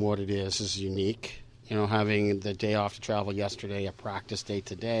schedule being what it is unique. Having the day off to travel yesterday, a practice day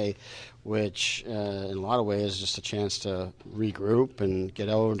today, which in a lot of ways is just a chance to regroup and get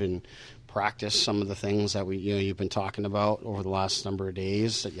out and practice some of the things that you've been talking about over the last number of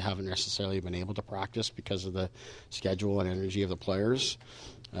days that you haven't necessarily been able to practice because of the schedule and energy of the players.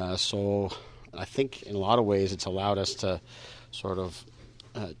 So I think in a lot of ways it's allowed us to sort of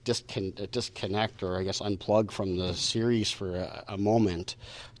disconnect, or I guess unplug from the series for a moment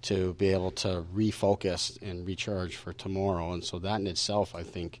to be able to refocus and recharge for tomorrow. And so that in itself, I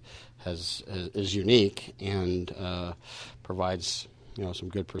think, is unique and provides some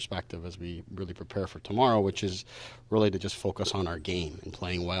good perspective as we really prepare for tomorrow, which is really to just focus on our game and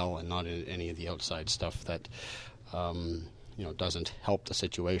playing well and not in any of the outside stuff that doesn't help the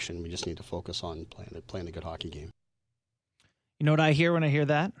situation. We just need to focus on playing a good hockey game. You know what I hear when I hear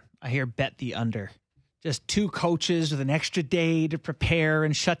that? I hear bet the under. Just 2 coaches with an extra day to prepare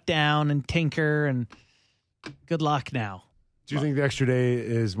and shut down and tinker, and good luck now. Do you think the extra day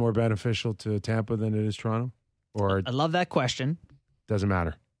is more beneficial to Tampa than it is Toronto? Or I love that question. Doesn't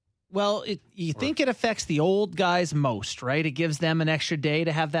matter? Well, you think it affects the old guys most, right? It gives them an extra day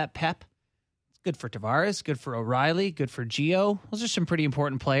to have that pep. It's good for Tavares, good for O'Reilly, good for Gio. Those are some pretty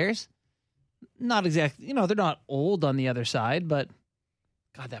important players. Not exactly, they're not old on the other side, but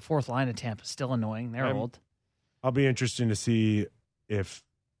God, that fourth line of Tampa is still annoying. They're old. I'll be interested to see if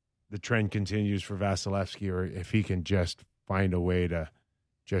the trend continues for Vasilevsky, or if he can just find a way to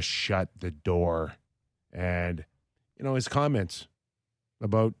just shut the door. And, his comments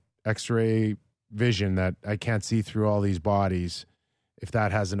about X-ray vision, that I can't see through all these bodies, if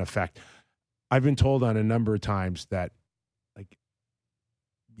that has an effect. I've been told on a number of times that,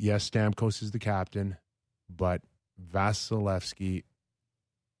 yes, Stamkos is the captain, but Vasilevsky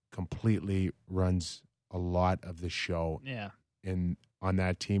completely runs a lot of the show on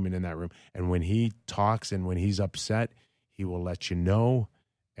that team and in that room. And when he talks and when he's upset, he will let you know.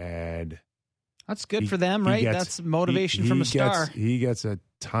 And that's good for them, right? That's motivation from a star. He gets a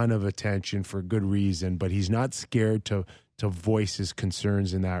ton of attention for good reason, but he's not scared to voice his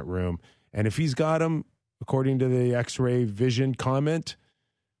concerns in that room. And if he's got them, according to the X-ray vision comment,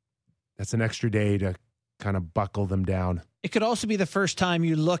 that's an extra day to kind of buckle them down. It could also be the first time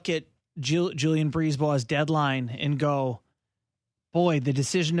you look at Julian Brisebois's deadline and go, boy, the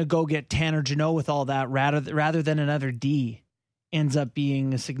decision to go get Tanner Jeannot with all that rather than another D ends up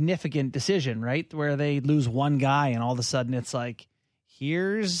being a significant decision, right? Where they lose one guy and all of a sudden it's like,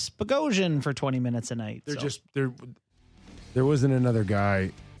 here's Bogosian for 20 minutes a night. There wasn't another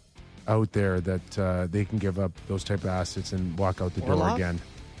guy out there that they can give up those type of assets and walk out the door again.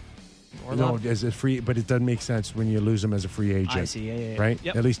 No, as a free, but it doesn't make sense when you lose him as a free agent. I see, yeah. Right?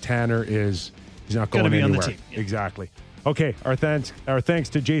 Yep. At least Tanner he's not going be anywhere. on the team. Yep. Exactly. Okay, our thanks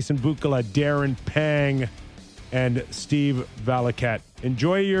to Jason Bukala, Darren Pang, and Steve Valaket.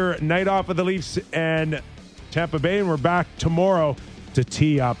 Enjoy your night off of the Leafs and Tampa Bay, and we're back tomorrow to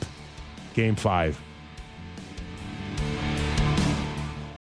tee up Game 5.